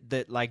is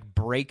that like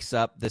breaks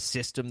up the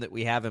system that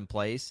we have in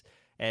place,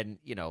 and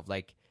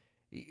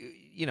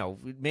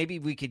maybe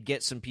we could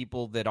get some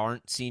people that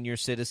aren't senior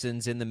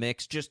citizens in the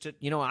mix. Just to,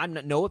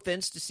 no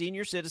offense to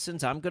senior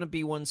citizens, I'm going to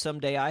be one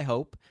someday, I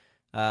hope.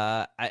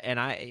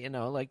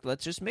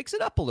 Let's just mix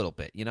it up a little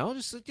bit.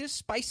 Just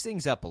spice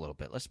things up a little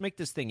bit. Let's make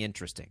this thing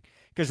interesting.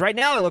 Because right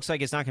now it looks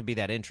like it's not going to be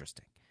that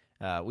interesting.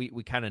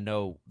 We kind of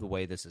know the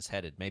way this is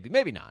headed.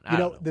 Maybe not. I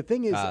don't know. The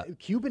thing is,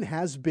 Cuban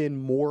has been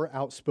more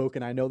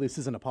outspoken. I know this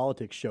isn't a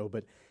politics show,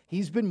 but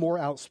he's been more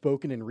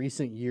outspoken in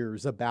recent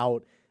years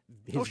about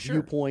his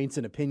viewpoints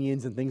and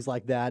opinions and things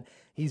like that.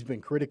 He's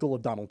been critical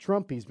of Donald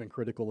Trump. He's been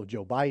critical of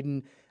Joe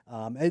Biden.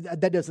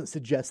 That doesn't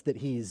suggest that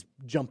he's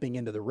jumping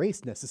into the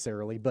race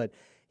necessarily, but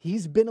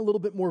he's been a little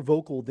bit more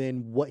vocal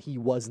than what he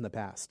was in the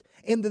past.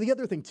 And the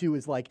other thing, too,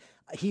 is like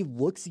he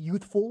looks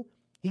youthful.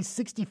 He's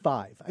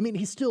 65. I mean,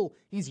 he's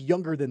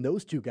younger than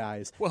those two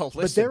guys. Well,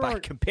 listen, by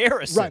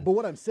comparison. Right, but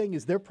what I'm saying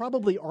is there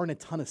probably aren't a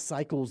ton of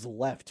cycles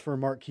left for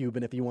Mark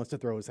Cuban if he wants to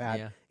throw his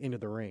hat into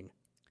the ring.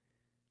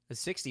 At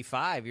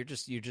 65, you're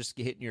just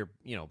hitting your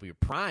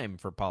prime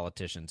for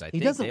politicians. I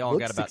think doesn't they all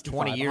look got about 65.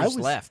 20 years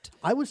left.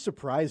 I was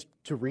surprised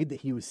to read that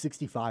he was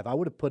 65. I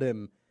would have put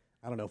him,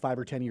 I don't know, 5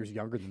 or 10 years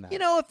younger than that.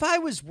 If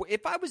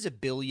I was a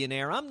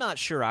billionaire, I'm not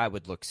sure I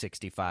would look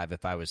 65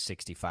 if I was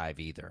 65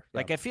 either. Yeah.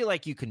 Like, I feel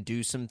like you can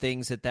do some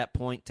things at that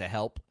point to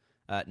help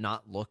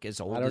not look as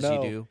old as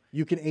you do.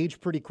 You can age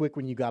pretty quick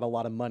when you got a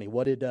lot of money.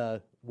 What did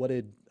the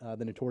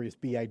notorious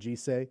B.I.G.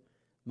 say?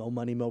 Mo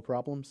money, mo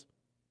problems.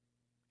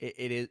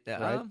 It is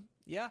right?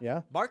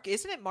 Yeah. Mark,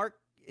 isn't it Mark?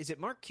 Is it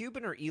Mark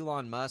Cuban or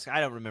Elon Musk?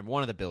 I don't remember.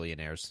 One of the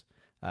billionaires.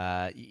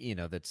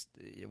 That's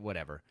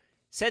whatever.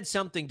 Said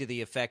something to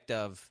the effect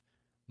of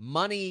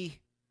money.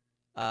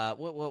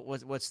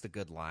 What's the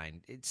good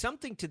line? It's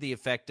something to the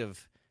effect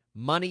of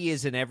money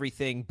isn't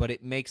everything, but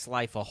it makes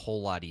life a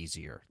whole lot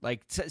easier.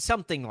 Like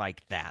something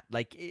like that.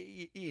 Like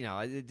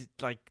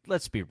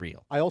let's be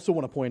real. I also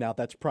want to point out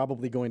that's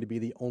probably going to be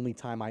the only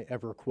time I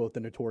ever quote the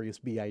notorious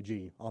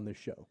B.I.G. on this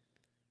show.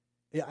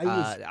 Yeah,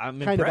 I'm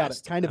kind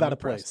impressed. of out of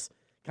place.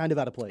 Kind of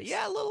out of place.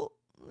 Yeah, a little.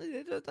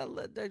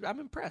 I'm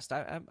impressed.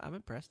 I'm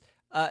impressed.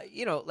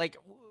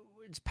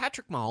 Is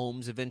Patrick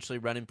Mahomes eventually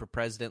running for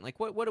president? Like,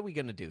 what are we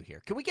going to do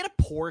here? Can we get a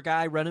poor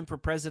guy running for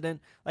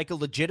president? Like a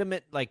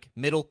legitimate, like,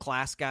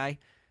 middle-class guy?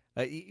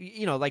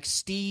 Like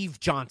Steve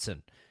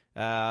Johnson,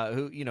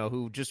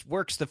 who just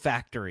works the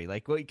factory.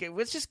 Like,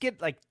 let's just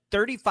get, like,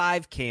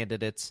 35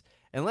 candidates,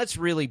 and let's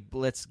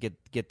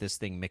get this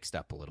thing mixed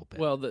up a little bit.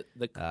 Well,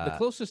 the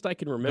closest I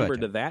can remember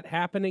to that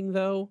happening,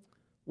 though,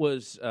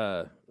 was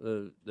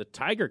the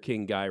Tiger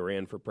King guy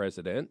ran for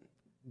president.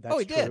 That's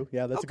he true. did.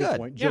 Yeah, that's a good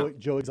point. Joe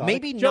Exotic.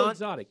 Maybe Joe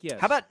Exotic, yes.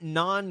 How about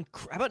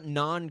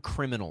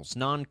non-criminals,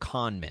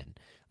 non-con men?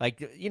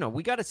 Like,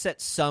 we got to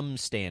set some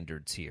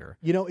standards here.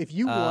 If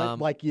you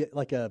want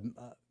like a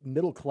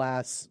middle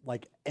class,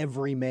 like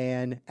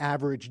everyman,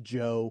 average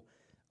Joe,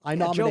 Joe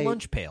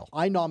Lunchpail.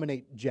 I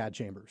nominate Jad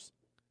Chambers.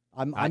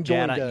 I'm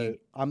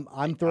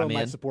throwing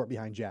my support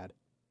behind Jad.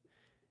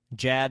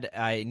 Jad,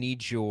 I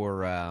need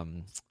your.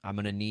 I'm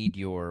going to need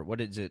your.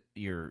 What is it?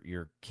 Your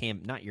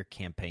not your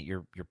campaign.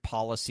 Your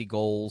policy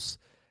goals.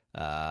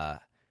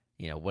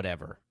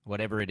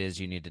 Whatever it is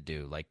you need to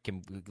do. Like,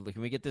 can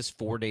we get this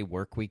 4-day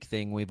work week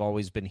thing we've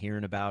always been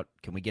hearing about?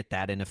 Can we get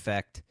that in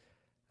effect?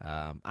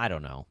 I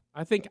don't know.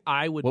 I think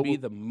I would be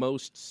the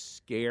most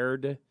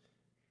scared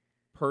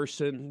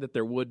person that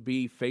there would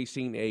be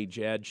facing a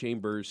Jad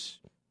Chambers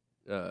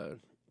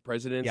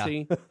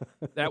presidency,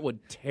 that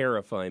would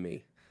terrify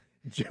me.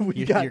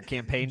 Your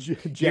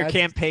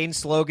campaign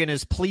slogan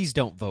is "Please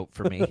don't vote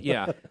for me."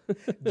 Yeah.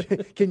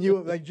 Can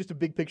you just a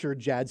big picture of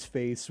Jad's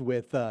face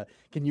with?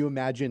 Can you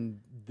imagine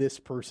this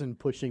person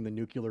pushing the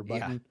nuclear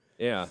button?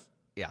 Yeah.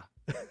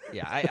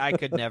 I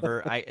could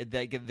never.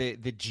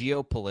 The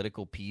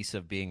geopolitical piece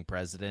of being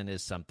president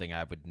is something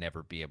I would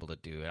never be able to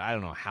do. I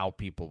don't know how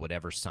people would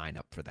ever sign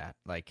up for that.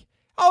 Like,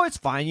 oh, it's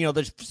fine.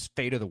 There's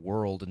fate of the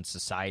world and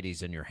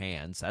society's in your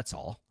hands. That's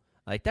all.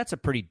 Like, that's a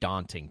pretty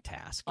daunting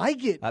task. I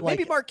get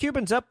maybe Mark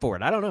Cuban's up for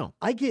it. I don't know.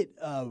 I get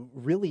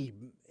really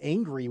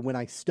angry when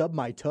I stub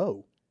my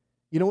toe.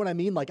 You know what I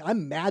mean? Like,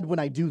 I'm mad when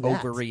I do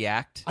that.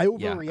 Overreact. I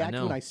overreact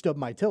when I stub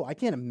my toe. I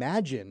can't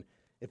imagine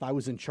if I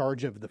was in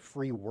charge of the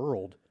free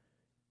world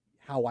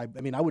how I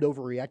would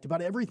overreact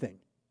about everything.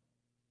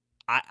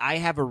 I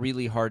have a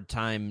really hard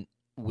time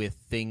with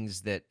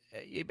things that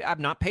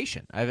I'm not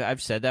patient.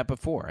 I've said that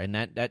before, and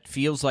that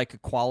feels like a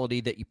quality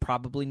that you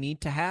probably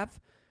need to have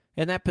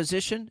in that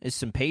position is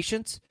some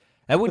patience.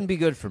 That wouldn't be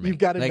good for me. You've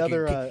got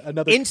another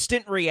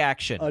instant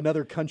reaction.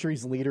 Another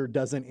country's leader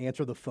doesn't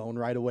answer the phone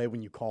right away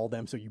when you call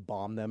them, so you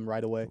bomb them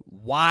right away.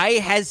 Why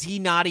has he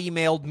not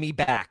emailed me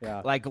back?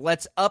 Yeah. Like,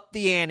 let's up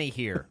the ante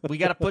here. We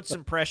got to put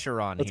some pressure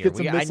on Let's here. get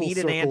some I need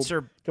an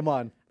answer. Come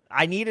on.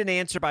 I need an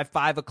answer by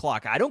 5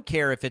 o'clock. I don't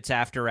care if it's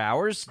after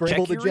hours.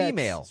 Scramble Check the your jets.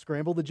 email.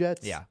 Scramble the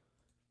jets. Yeah.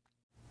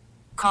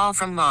 Call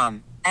from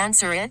mom.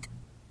 Answer it.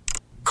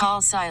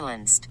 Call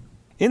silenced.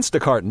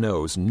 Instacart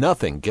knows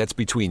nothing gets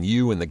between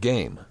you and the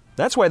game.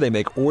 That's why they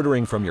make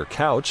ordering from your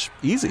couch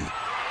easy.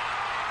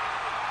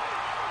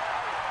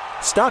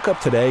 Stock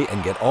up today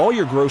and get all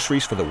your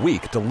groceries for the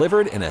week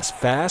delivered in as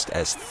fast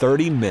as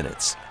 30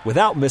 minutes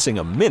without missing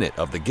a minute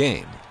of the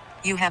game.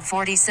 You have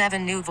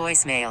 47 new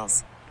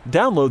voicemails.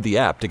 Download the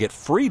app to get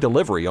free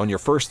delivery on your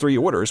first 3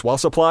 orders while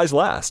supplies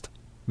last.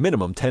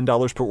 Minimum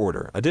 $10 per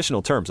order.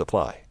 Additional terms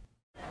apply.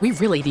 We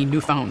really need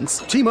new phones.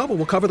 T-Mobile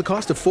will cover the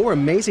cost of 4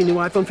 amazing new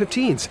iPhone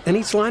 15s, and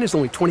each line is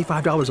only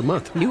 $25 a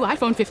month. New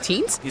iPhone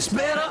 15s? It's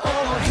better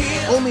over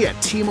here. Only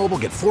at T-Mobile,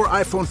 get 4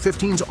 iPhone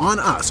 15s on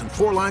us and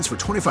 4 lines for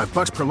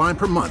 $25 per line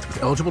per month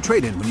with eligible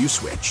trade-in when you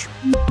switch.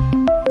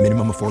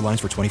 Minimum of 4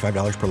 lines for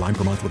 $25 per line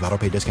per month with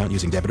autopay discount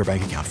using debit or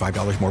bank account.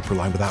 $5 more per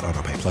line without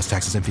autopay, plus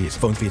taxes and fees.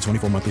 Phone fee at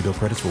 24 monthly bill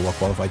credits for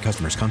well-qualified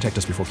customers. Contact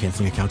us before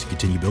canceling account to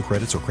continue bill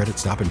credits or credit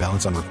stop and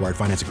balance on required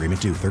finance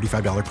agreement due.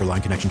 $35 per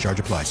line connection charge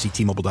applies. See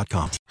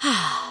T-Mobile.com.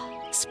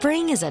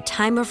 Spring is a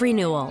time of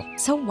renewal,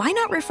 so why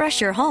not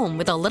refresh your home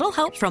with a little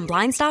help from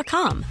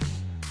Blinds.com?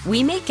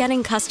 We make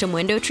getting custom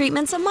window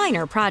treatments a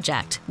minor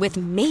project with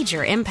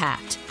major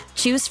impact.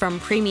 Choose from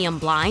premium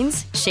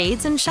blinds,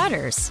 shades, and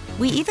shutters.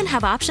 We even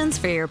have options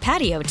for your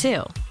patio,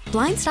 too.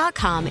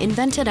 Blinds.com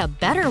invented a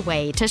better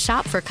way to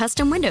shop for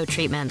custom window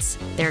treatments.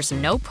 There's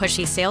no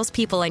pushy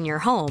salespeople in your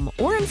home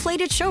or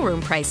inflated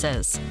showroom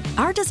prices.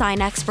 Our design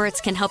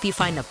experts can help you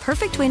find the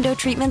perfect window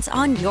treatments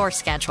on your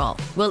schedule.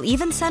 We'll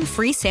even send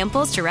free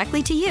samples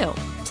directly to you.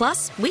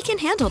 Plus, we can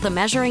handle the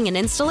measuring and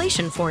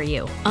installation for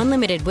you.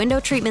 Unlimited window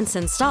treatments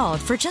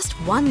installed for just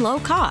one low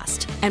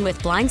cost. And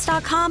with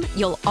Blinds.com,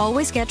 you'll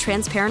always get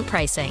transparent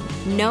pricing.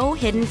 No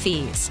hidden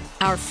fees.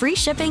 Our free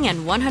shipping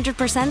and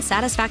 100%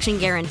 satisfaction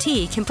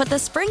guarantee can put the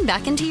spring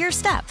back into your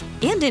step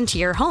and into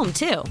your home,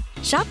 too.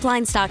 Shop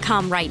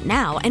Blinds.com right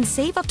now and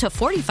save up to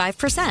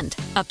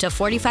 45%. Up to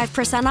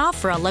 45% off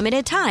for a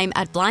limited time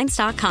at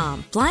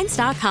Blinds.com.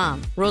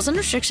 Blinds.com. Rules and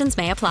restrictions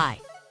may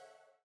apply.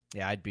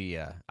 Yeah, I'd be.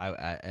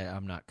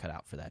 I'm not cut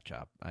out for that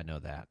job. I know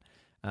that.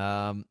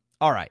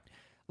 All right,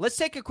 let's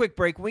take a quick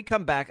break. When we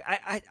come back,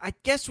 I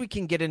guess we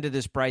can get into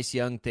this Bryce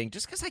Young thing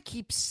just because I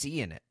keep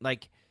seeing it.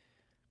 Like,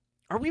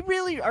 are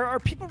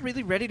people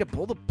really ready to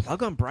pull the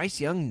plug on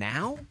Bryce Young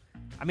now?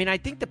 I mean, I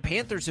think the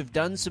Panthers have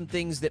done some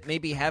things that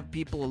maybe have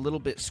people a little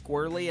bit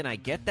squirrely, and I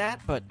get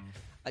that. But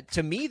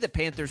to me, the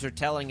Panthers are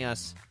telling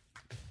us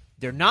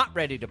they're not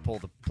ready to pull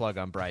the plug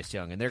on Bryce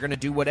Young, and they're going to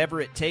do whatever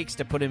it takes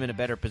to put him in a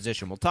better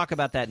position. We'll talk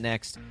about that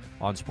next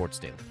on Sports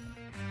Daily.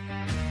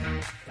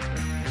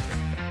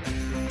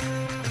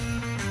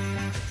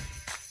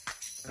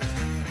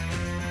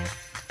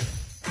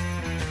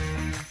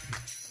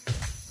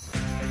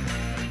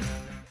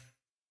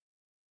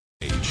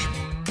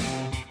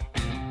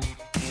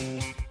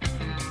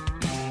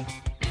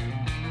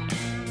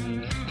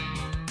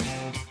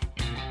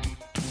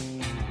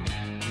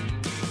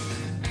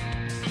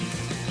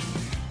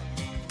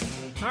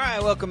 All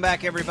right, welcome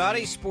back,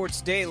 everybody. Sports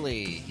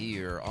Daily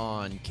here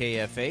on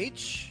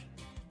KFH.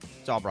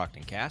 It's all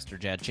Brockton Caster.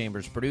 Jad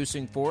Chambers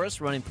producing for us,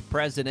 running for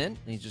president.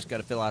 He's just got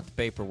to fill out the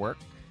paperwork.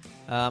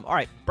 All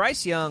right,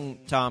 Bryce Young,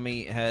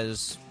 Tommy,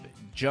 has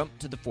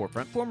jumped to the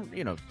forefront.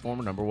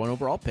 Former number 1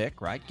 overall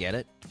pick, right? Get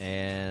it.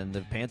 And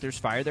the Panthers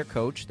fired their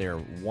coach. They're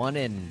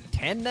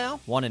 1-10 now.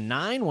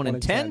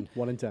 1-9.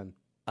 1-10.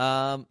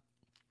 1-10.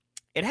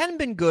 It hadn't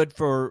been good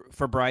for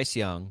Bryce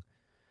Young.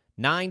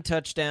 9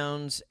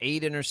 touchdowns,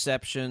 8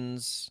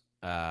 interceptions.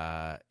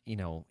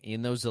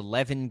 In those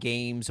 11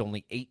 games,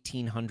 only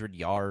 1,800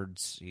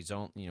 yards. He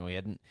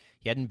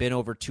hadn't been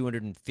over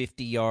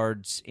 250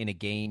 yards in a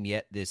game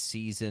yet this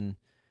season.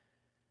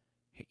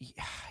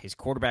 His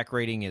quarterback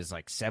rating is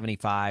like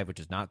 75, which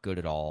is not good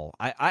at all.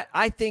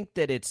 I think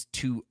that it's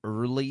too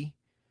early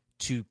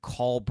to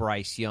call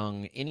Bryce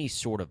Young any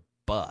sort of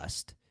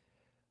bust.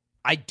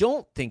 I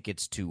don't think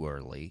it's too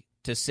early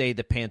to say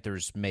the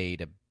Panthers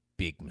made a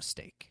big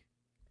mistake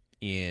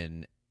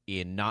in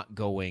not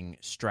going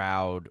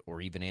Stroud or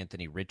even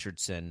Anthony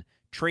Richardson,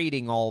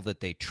 trading all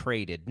that they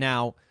traded.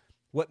 Now,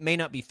 what may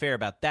not be fair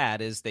about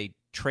that is they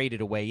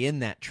traded away in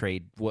that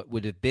trade what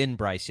would have been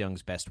Bryce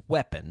Young's best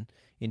weapon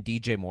in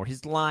DJ Moore.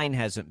 His line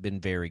hasn't been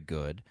very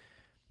good.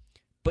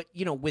 But,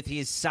 with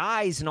his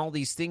size and all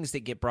these things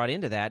that get brought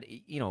into that,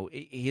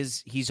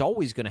 he's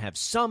always going to have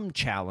some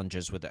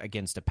challenges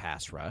against a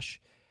pass rush.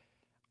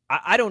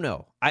 I don't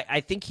know.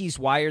 I think he's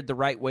wired the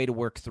right way to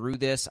work through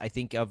this. I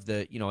think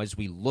as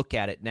we look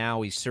at it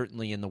now, he's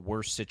certainly in the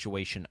worst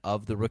situation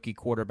of the rookie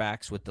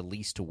quarterbacks with the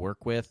least to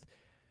work with.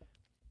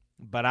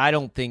 But I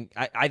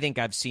think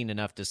I've seen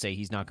enough to say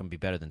he's not going to be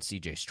better than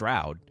C.J.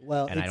 Stroud.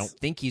 Well, and I don't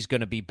think he's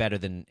going to be better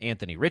than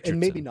Anthony Richardson. And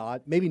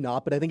maybe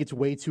not. But I think it's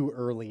way too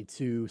early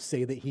to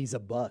say that he's a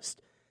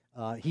bust.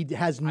 He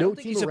has no team around him. I don't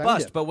think he's a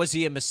bust. But was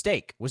he a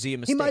mistake?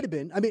 He might have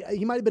been. I mean,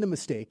 he might have been a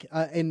mistake.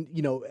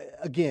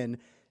 Again,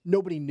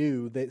 nobody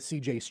knew that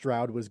C.J.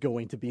 Stroud was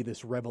going to be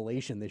this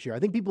revelation this year. I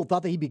think people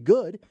thought that he'd be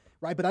good,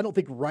 right? But I don't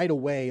think right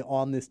away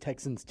on this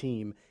Texans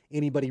team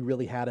anybody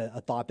really had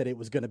a thought that it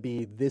was going to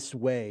be this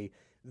way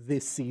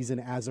this season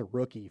as a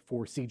rookie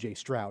for C.J.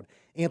 Stroud.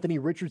 Anthony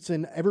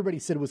Richardson, everybody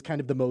said was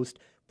kind of the most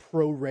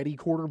pro-ready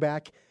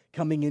quarterback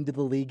coming into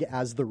the league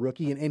as the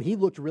rookie, and he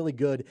looked really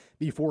good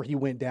before he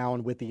went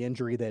down with the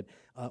injury that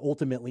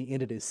ultimately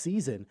ended his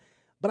season.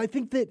 But I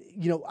think that,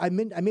 I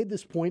made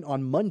this point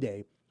on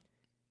Monday.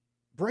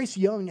 Bryce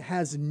Young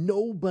has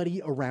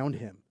nobody around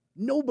him.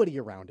 Nobody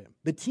around him.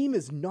 The team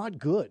is not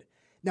good.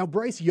 Now,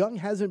 Bryce Young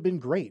hasn't been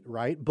great,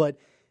 right? But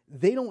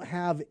they don't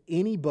have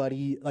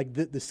anybody like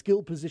the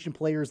skill position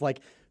players, like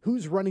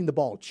who's running the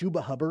ball?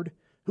 Chuba Hubbard?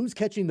 Who's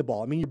catching the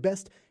ball? I mean,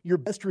 your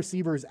best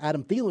receiver is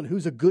Adam Thielen,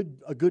 who's a good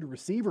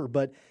receiver,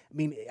 but I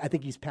mean, I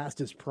think he's past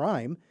his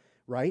prime,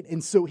 right?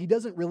 And so he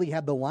doesn't really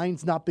have, the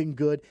line's not been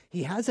good.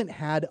 He hasn't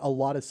had a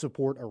lot of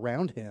support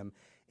around him.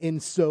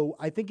 And so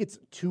I think it's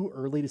too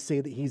early to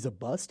say that he's a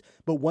bust.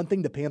 But one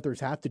thing the Panthers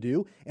have to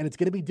do, and it's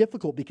going to be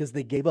difficult because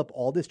they gave up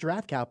all this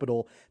draft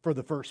capital for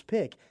the first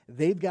pick,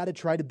 they've got to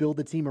try to build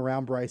a team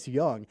around Bryce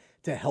Young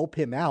to help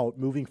him out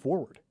moving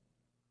forward.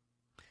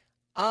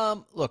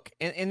 Look,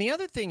 and the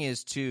other thing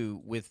is,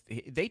 too,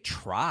 they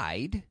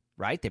tried,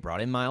 right? They brought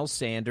in Miles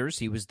Sanders.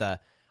 He was the,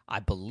 I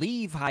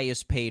believe,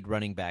 highest paid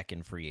running back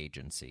in free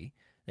agency.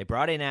 They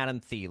brought in Adam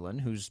Thielen,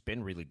 who's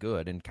been really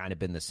good and kind of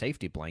been the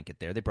safety blanket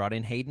there. They brought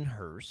in Hayden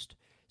Hurst.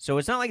 So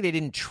it's not like they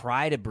didn't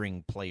try to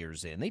bring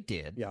players in. They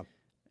did. Yeah.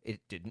 It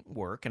didn't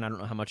work, and I don't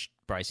know how much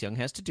Bryce Young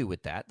has to do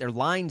with that. Their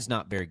line's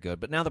not very good.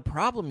 But now the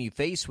problem you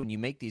face when you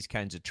make these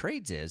kinds of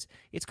trades is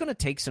it's going to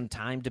take some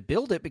time to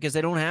build it because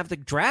they don't have the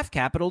draft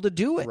capital to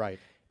do it. Right.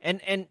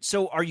 And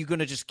so are you going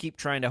to just keep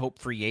trying to hope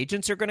free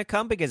agents are going to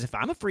come? Because if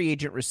I'm a free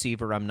agent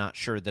receiver, I'm not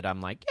sure that I'm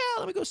like, yeah,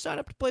 let me go sign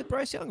up to play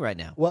Bryce Young right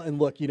now. Well, and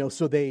look,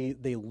 so they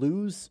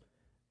lose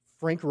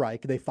Frank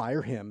Reich. They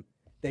fire him.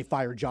 They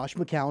fire Josh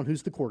McCown,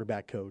 who's the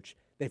quarterback coach.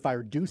 They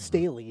fire Deuce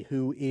Staley,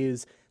 who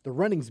is the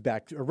running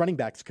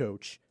backs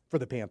coach for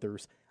the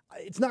Panthers.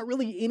 It's not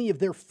really any of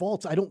their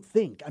faults, I don't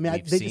think. I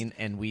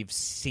mean, we've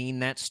seen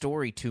that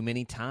story too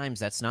many times.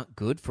 That's not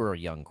good for a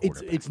young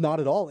quarterback. It's not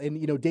at all. And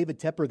David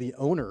Tepper, the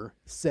owner,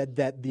 said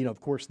that of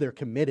course they're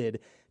committed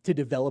to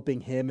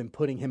developing him and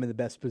putting him in the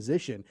best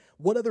position.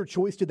 What other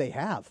choice do they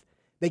have?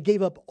 They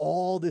gave up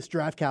all this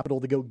draft capital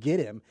to go get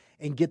him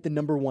and get the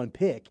number 1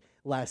 pick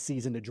last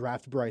season to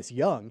draft Bryce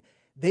Young.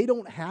 They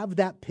don't have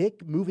that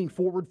pick moving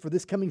forward for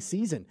this coming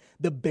season.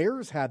 The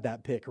Bears had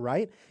that pick,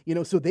 right?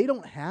 So they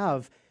don't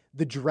have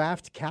the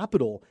draft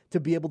capital to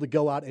be able to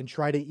go out and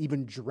try to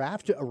even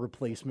draft a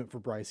replacement for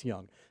Bryce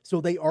Young.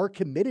 So they are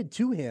committed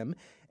to him,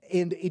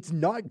 and it's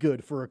not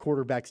good for a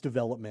quarterback's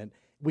development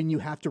when you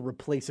have to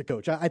replace a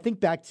coach. I think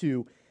back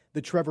to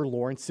the Trevor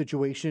Lawrence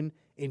situation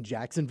in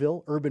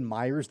Jacksonville, Urban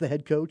Meyer's the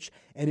head coach,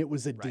 and it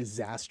was a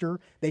disaster.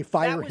 They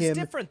fire him. That was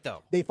different,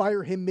 though. They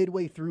fire him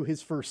midway through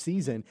his first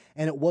season,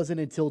 and it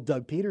wasn't until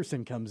Doug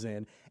Peterson comes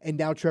in, and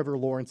now Trevor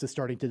Lawrence is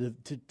starting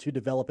to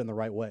develop in the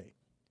right way.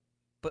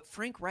 But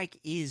Frank Reich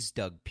is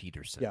Doug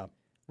Peterson. Yeah.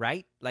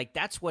 Right? Like,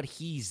 that's what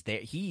he's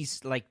there.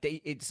 He's like,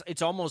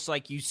 it's almost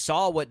like you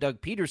saw what Doug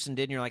Peterson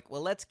did, and you're like,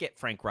 well, let's get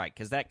Frank Reich,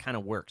 because that kind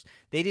of works.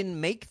 They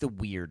didn't make the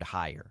weird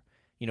hire,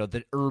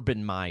 the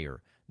Urban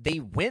Meyer.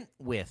 They went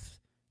with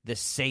the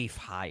safe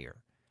hire.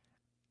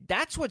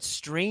 That's what's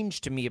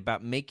strange to me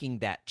about making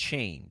that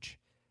change.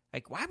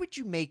 Like, why would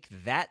you make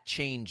that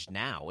change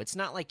now? It's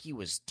not like he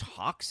was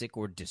toxic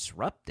or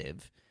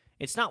disruptive.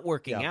 It's not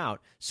working out.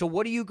 So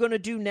what are you going to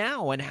do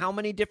now? And how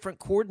many different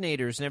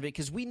coordinators and everything?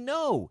 Because we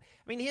know,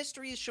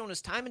 history has shown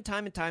us time and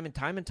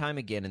time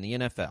again in the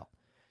NFL.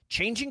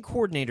 changing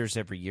coordinators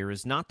every year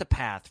is not the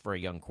path for a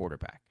young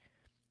quarterback.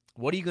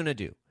 What are you going to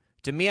do?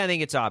 To me, I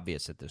think it's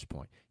obvious at this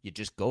point. You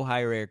just go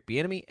hire Eric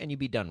Bieniemy and you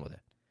be done with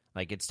it.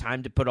 Like, it's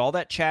time to put all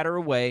that chatter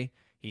away.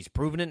 He's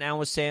proven it now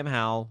with Sam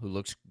Howell, who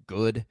looks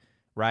good,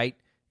 right,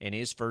 in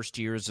his first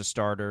year as a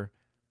starter.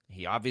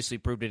 He obviously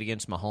proved it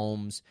against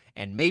Mahomes.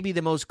 And maybe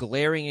the most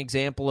glaring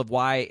example of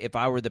why, if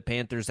I were the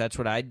Panthers, that's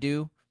what I'd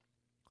do,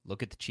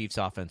 look at the Chiefs'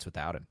 offense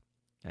without him.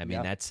 I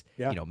mean, that's,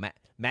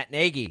 Matt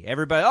Nagy.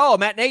 Everybody,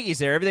 Matt Nagy's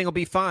there. Everything will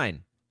be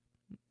fine.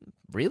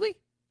 Really?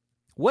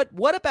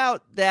 What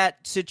about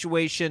that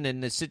situation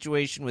and the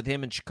situation with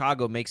him in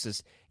Chicago makes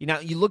us,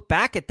 you look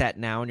back at that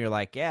now and you're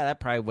like, yeah, that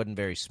probably wasn't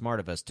very smart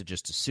of us to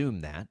just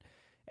assume that.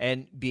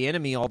 And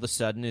Bieniemy all of a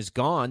sudden is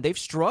gone. They've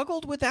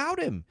struggled without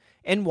him.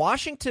 And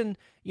Washington,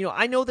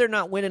 I know they're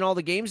not winning all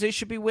the games they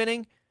should be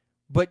winning,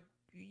 but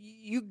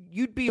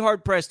you'd be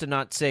hard-pressed to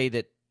not say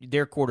that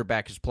their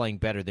quarterback is playing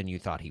better than you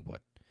thought he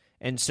would.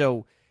 And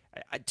so,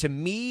 to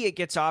me, it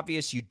gets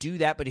obvious you do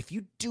that, but if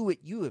you do it,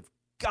 you have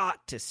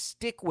got to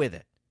stick with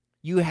it.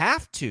 You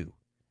have to.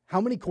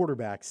 How many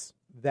quarterbacks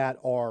that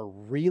are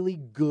really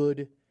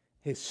good,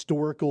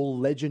 historical,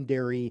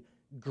 legendary,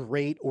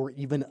 great, or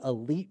even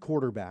elite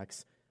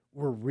quarterbacks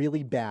were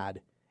really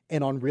bad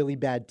and on really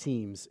bad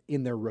teams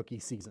in their rookie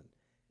season?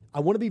 I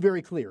want to be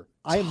very clear.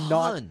 I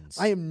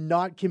am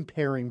not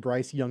comparing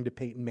Bryce Young to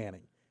Peyton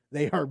Manning.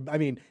 They are,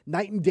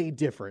 night and day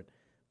different.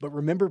 But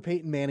remember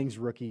Peyton Manning's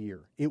rookie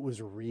year. It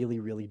was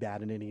really, really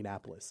bad in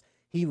Indianapolis.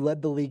 He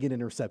led the league in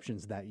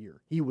interceptions that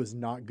year. He was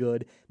not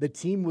good. The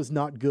team was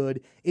not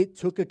good. It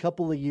took a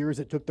couple of years.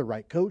 It took the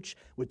right coach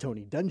with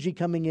Tony Dungy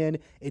coming in.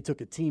 It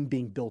took a team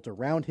being built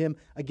around him.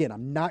 Again,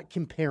 I'm not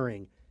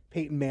comparing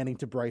Peyton Manning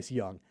to Bryce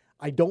Young.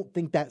 I don't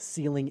think that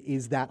ceiling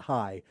is that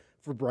high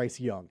for Bryce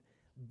Young.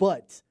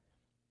 But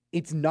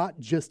it's not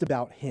just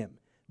about him.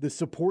 The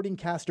supporting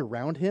cast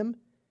around him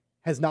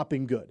has not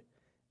been good.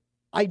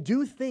 I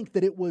do think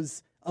that it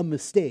was a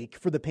mistake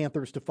for the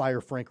Panthers to fire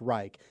Frank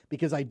Reich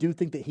because I do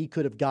think that he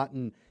could have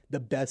gotten the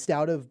best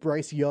out of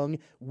Bryce Young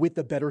with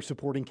a better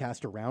supporting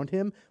cast around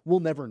him. We'll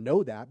never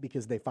know that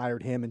because they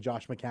fired him and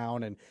Josh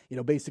McCown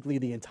and, basically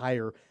the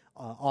entire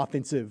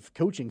offensive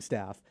coaching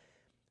staff.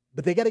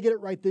 But they got to get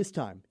it right this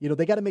time.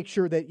 They got to make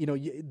sure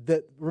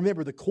that,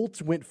 remember, the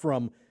Colts went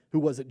from,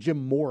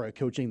 Jim Mora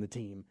coaching the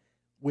team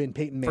when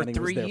Peyton Manning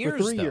was there. For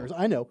 3 years.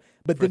 I know.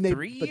 But then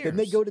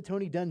they go to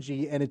Tony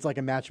Dungy and it's like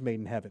a match made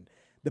in heaven.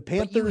 The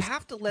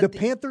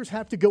Panthers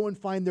have to go and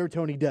find their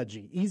Tony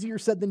Dungy. Easier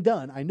said than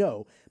done, I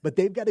know. But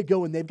they've got to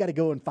go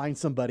and find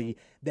somebody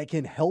that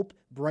can help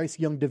Bryce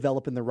Young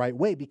develop in the right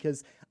way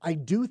because I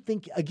do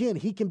think, again,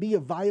 he can be a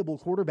viable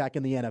quarterback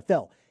in the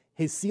NFL.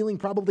 His ceiling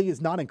probably is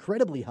not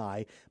incredibly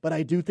high, but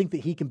I do think that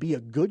he can be a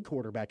good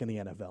quarterback in the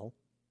NFL.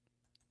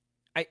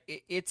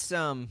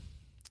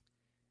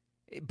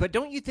 But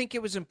don't you think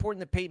it was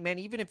important that Peyton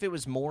Manning, even if it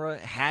was Mora,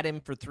 had him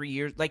for 3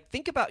 years? Like,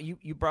 think about,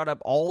 you brought up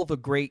all the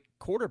great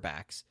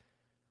quarterbacks.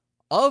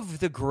 Of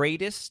the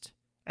greatest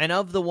and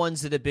of the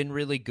ones that have been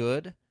really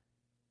good,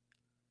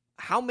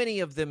 how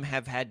many of them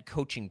have had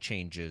coaching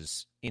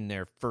changes in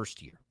their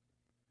first year,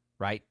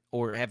 right?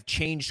 Or have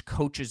changed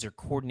coaches or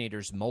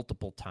coordinators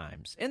multiple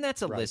times? And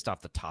that's a list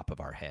off the top of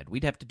our head.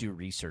 We'd have to do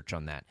research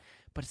on that.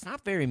 But it's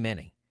not very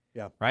many.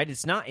 Yeah. Right?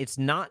 It's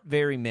not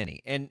very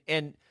many.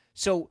 And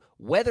so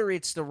whether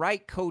it's the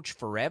right coach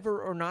forever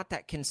or not,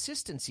 that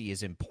consistency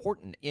is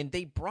important. And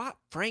they brought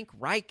Frank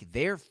Reich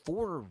there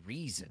for a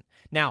reason.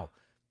 Now,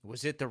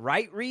 was it the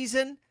right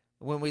reason?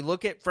 When we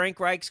look at Frank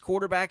Reich's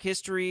quarterback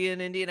history in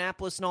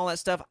Indianapolis and all that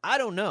stuff, I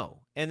don't know.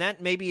 And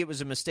that maybe it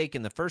was a mistake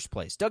in the first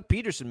place. Doug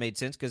Peterson made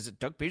sense because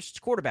Doug Peterson's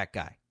a quarterback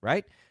guy,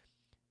 right?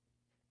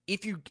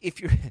 If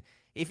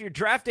you're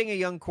drafting a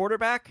young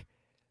quarterback,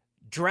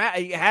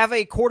 have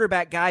a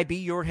quarterback guy be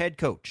your head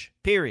coach,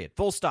 period,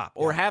 full stop,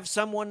 or have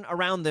someone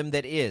around them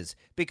that is,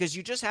 because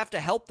you just have to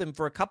help them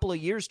for a couple of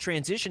years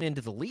transition into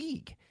the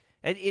league.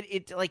 And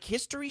it like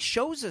history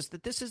shows us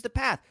that this is the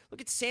path. Look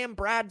at Sam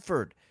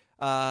Bradford,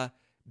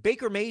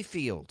 Baker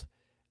Mayfield,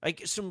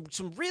 like some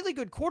really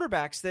good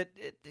quarterbacks that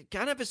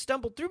kind of have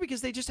stumbled through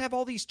because they just have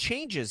all these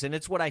changes, and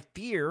it's what I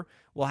fear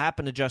will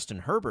happen to Justin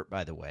Herbert,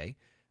 by the way.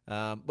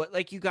 But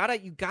like you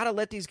gotta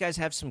let these guys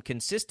have some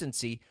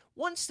consistency.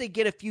 Once they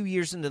get a few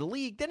years into the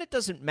league, then it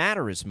doesn't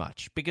matter as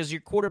much because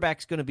your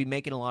quarterback's going to be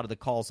making a lot of the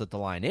calls at the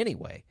line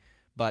anyway.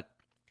 But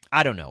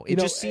I don't know. It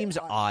just seems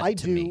odd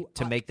to me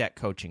to make that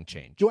coaching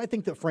change. Do I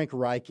think that Frank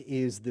Reich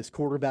is this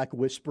quarterback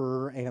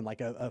whisperer and like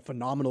a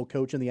phenomenal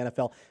coach in the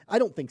NFL? I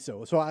don't think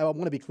so. So I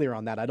want to be clear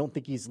on that. I don't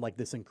think he's like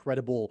this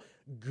incredible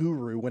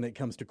guru when it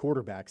comes to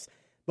quarterbacks.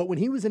 But when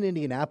he was in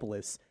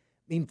Indianapolis,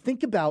 I mean,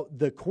 think about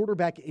the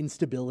quarterback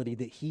instability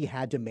that he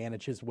had to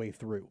manage his way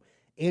through.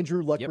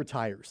 Andrew Luck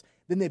retires.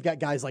 Then they've got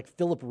guys like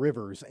Phillip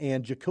Rivers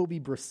and Jacoby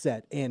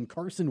Brissett and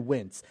Carson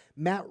Wentz,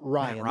 Matt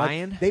Ryan.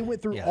 Like, they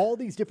went through all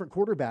these different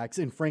quarterbacks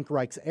in Frank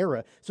Reich's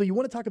era. So you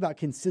want to talk about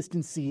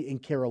consistency in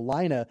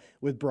Carolina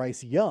with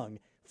Bryce Young.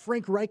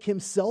 Frank Reich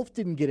himself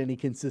didn't get any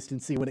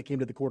consistency when it came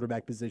to the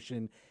quarterback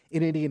position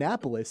in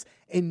Indianapolis.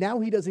 And now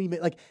he doesn't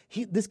even,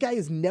 this guy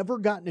has never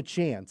gotten a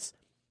chance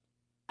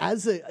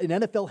as an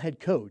NFL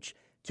head coach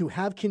to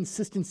have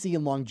consistency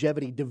and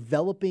longevity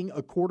developing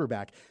a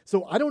quarterback.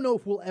 So I don't know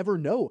if we'll ever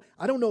know.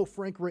 I don't know if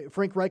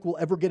Frank Reich will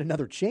ever get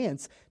another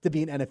chance to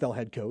be an NFL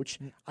head coach.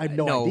 I have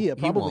no idea.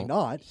 Probably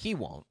not. He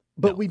won't.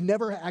 But we've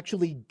never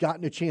actually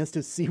gotten a chance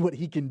to see what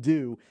he can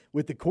do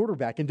with the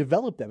quarterback and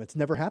develop them. It's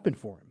never happened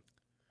for him.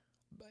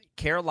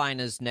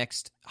 Carolina's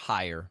next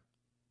hire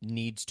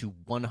needs to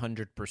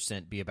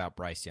 100% be about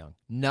Bryce Young.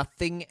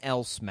 Nothing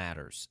else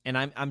matters. And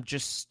I'm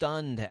just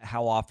stunned at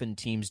how often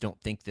teams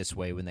don't think this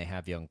way when they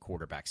have young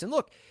quarterbacks. And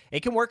look, it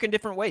can work in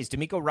different ways.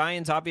 DeMeco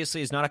Ryans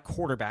obviously is not a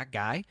quarterback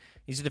guy.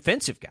 He's a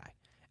defensive guy.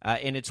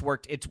 And it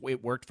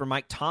worked for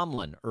Mike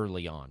Tomlin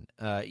early on.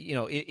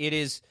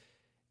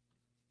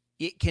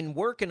 It can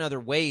work in other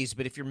ways,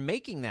 but if you're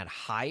making that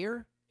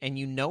hire and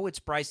you know it's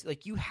Bryce,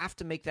 you have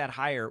to make that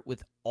hire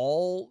with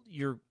all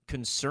you're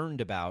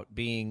concerned about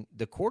being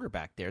the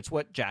quarterback there. It's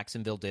what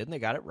Jacksonville did, and they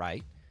got it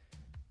right.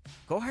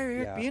 Go hire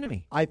Eric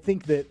Bieniemy. I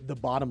think that the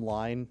bottom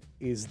line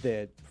is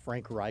that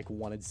Frank Reich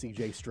wanted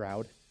C.J.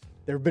 Stroud.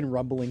 There have been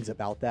rumblings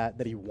about that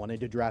he wanted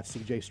to draft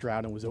C.J.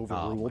 Stroud and was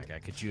overruled. Oh, my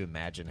God. Could you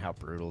imagine how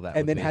brutal that would be?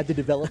 And then had to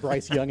develop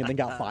Bryce Young and then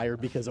got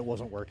fired because it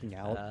wasn't working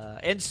out.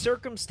 And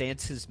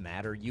circumstances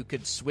matter. You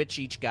could switch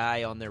each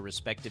guy on their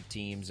respective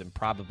teams, and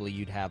probably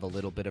you'd have a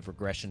little bit of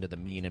regression to the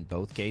mean in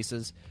both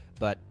cases.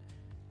 But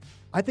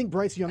I think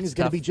Bryce Young is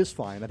going to be just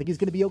fine. I think he's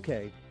going to be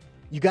okay.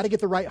 You got to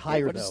get the right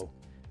hire, though.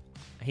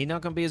 He's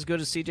not going to be as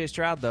good as C.J.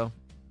 Stroud, though.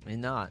 He's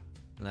not.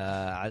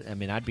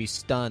 I'd be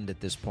stunned at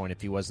this point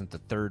if he wasn't the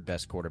third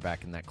best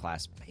quarterback in that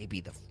class,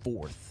 maybe the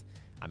fourth.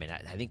 I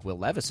think Will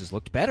Levis has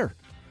looked better.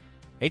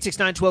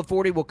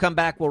 869-1240. We'll come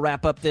back. We'll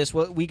wrap up this.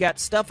 We got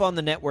stuff on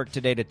the network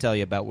today to tell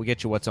you about. We'll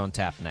get you what's on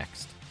tap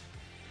next.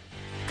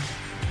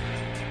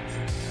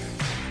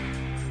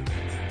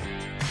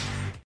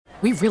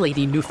 We really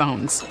need new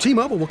phones.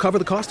 T-Mobile will cover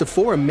the cost of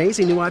 4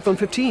 amazing new iPhone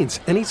 15s,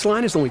 and each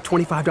line is only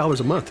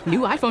 $25 a month. New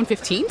iPhone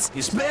 15s?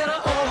 It's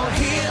better over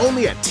here.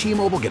 Only at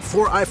T-Mobile, get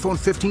 4 iPhone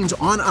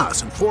 15s on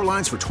us and 4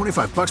 lines for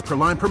 $25 per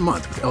line per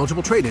month with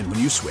eligible trade-in when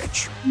you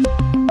switch.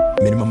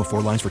 Minimum of 4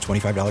 lines for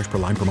 $25 per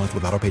line per month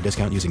with autopay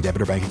discount using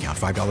debit or bank account.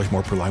 $5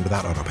 more per line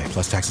without autopay,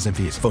 plus taxes and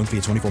fees. Phone fee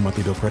at 24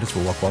 monthly bill credits for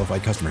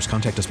well-qualified customers.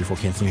 Contact us before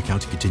canceling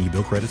account to continue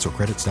bill credits or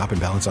credit stop and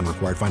balance on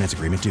required finance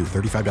agreement due.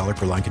 $35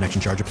 per line connection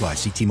charge applies.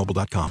 See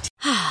T-Mobile.com.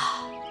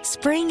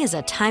 Spring is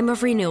a time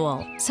of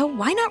renewal, so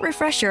why not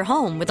refresh your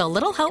home with a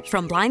little help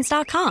from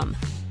Blinds.com?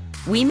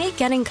 We make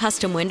getting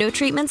custom window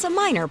treatments a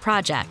minor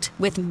project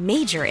with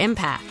major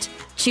impact.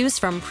 Choose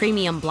from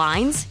premium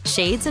blinds,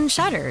 shades, and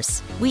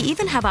shutters. We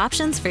even have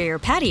options for your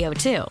patio,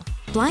 too.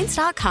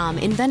 Blinds.com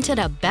invented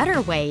a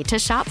better way to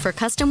shop for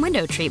custom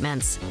window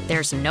treatments.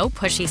 There's no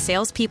pushy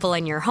salespeople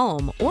in your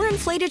home or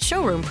inflated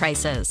showroom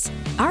prices.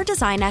 Our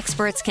design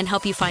experts can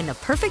help you find the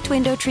perfect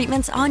window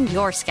treatments on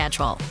your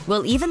schedule.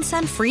 We'll even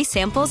send free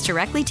samples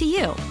directly to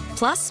you.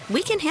 Plus,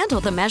 we can handle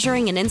the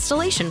measuring and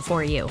installation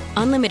for you.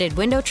 Unlimited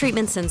window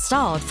treatments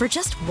installed for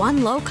just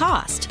one low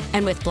cost.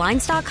 And with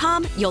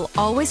Blinds.com, you'll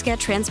always get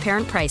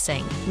transparent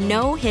pricing.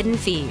 No hidden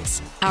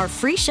fees. Our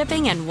free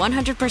shipping and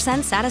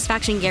 100%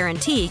 satisfaction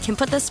guarantee can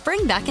put the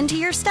spring back into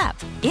your step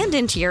and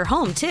into your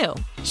home, too.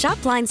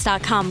 Shop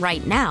Blinds.com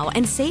right now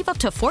and save up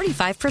to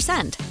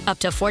 45%. Up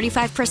to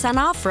 45%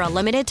 off for a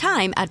limited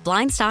time at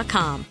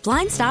Blinds.com.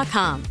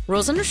 Blinds.com.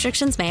 Rules and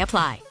restrictions may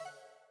apply.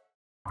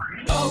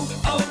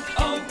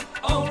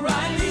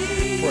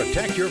 O'Reilly.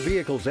 Protect your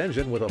vehicle's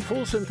engine with a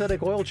full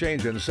synthetic oil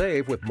change and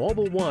save with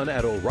Mobil 1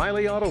 at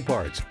O'Reilly Auto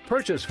Parts.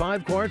 Purchase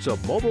 5 quarts of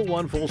Mobil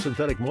 1 full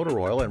synthetic motor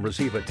oil and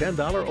receive a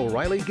 $10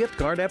 O'Reilly gift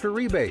card after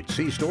rebate.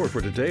 See store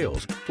for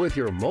details. With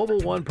your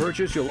Mobil 1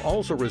 purchase, you'll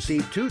also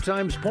receive 2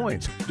 times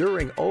points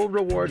during O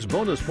Rewards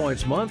Bonus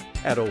Points Month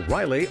at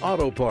O'Reilly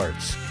Auto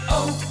Parts.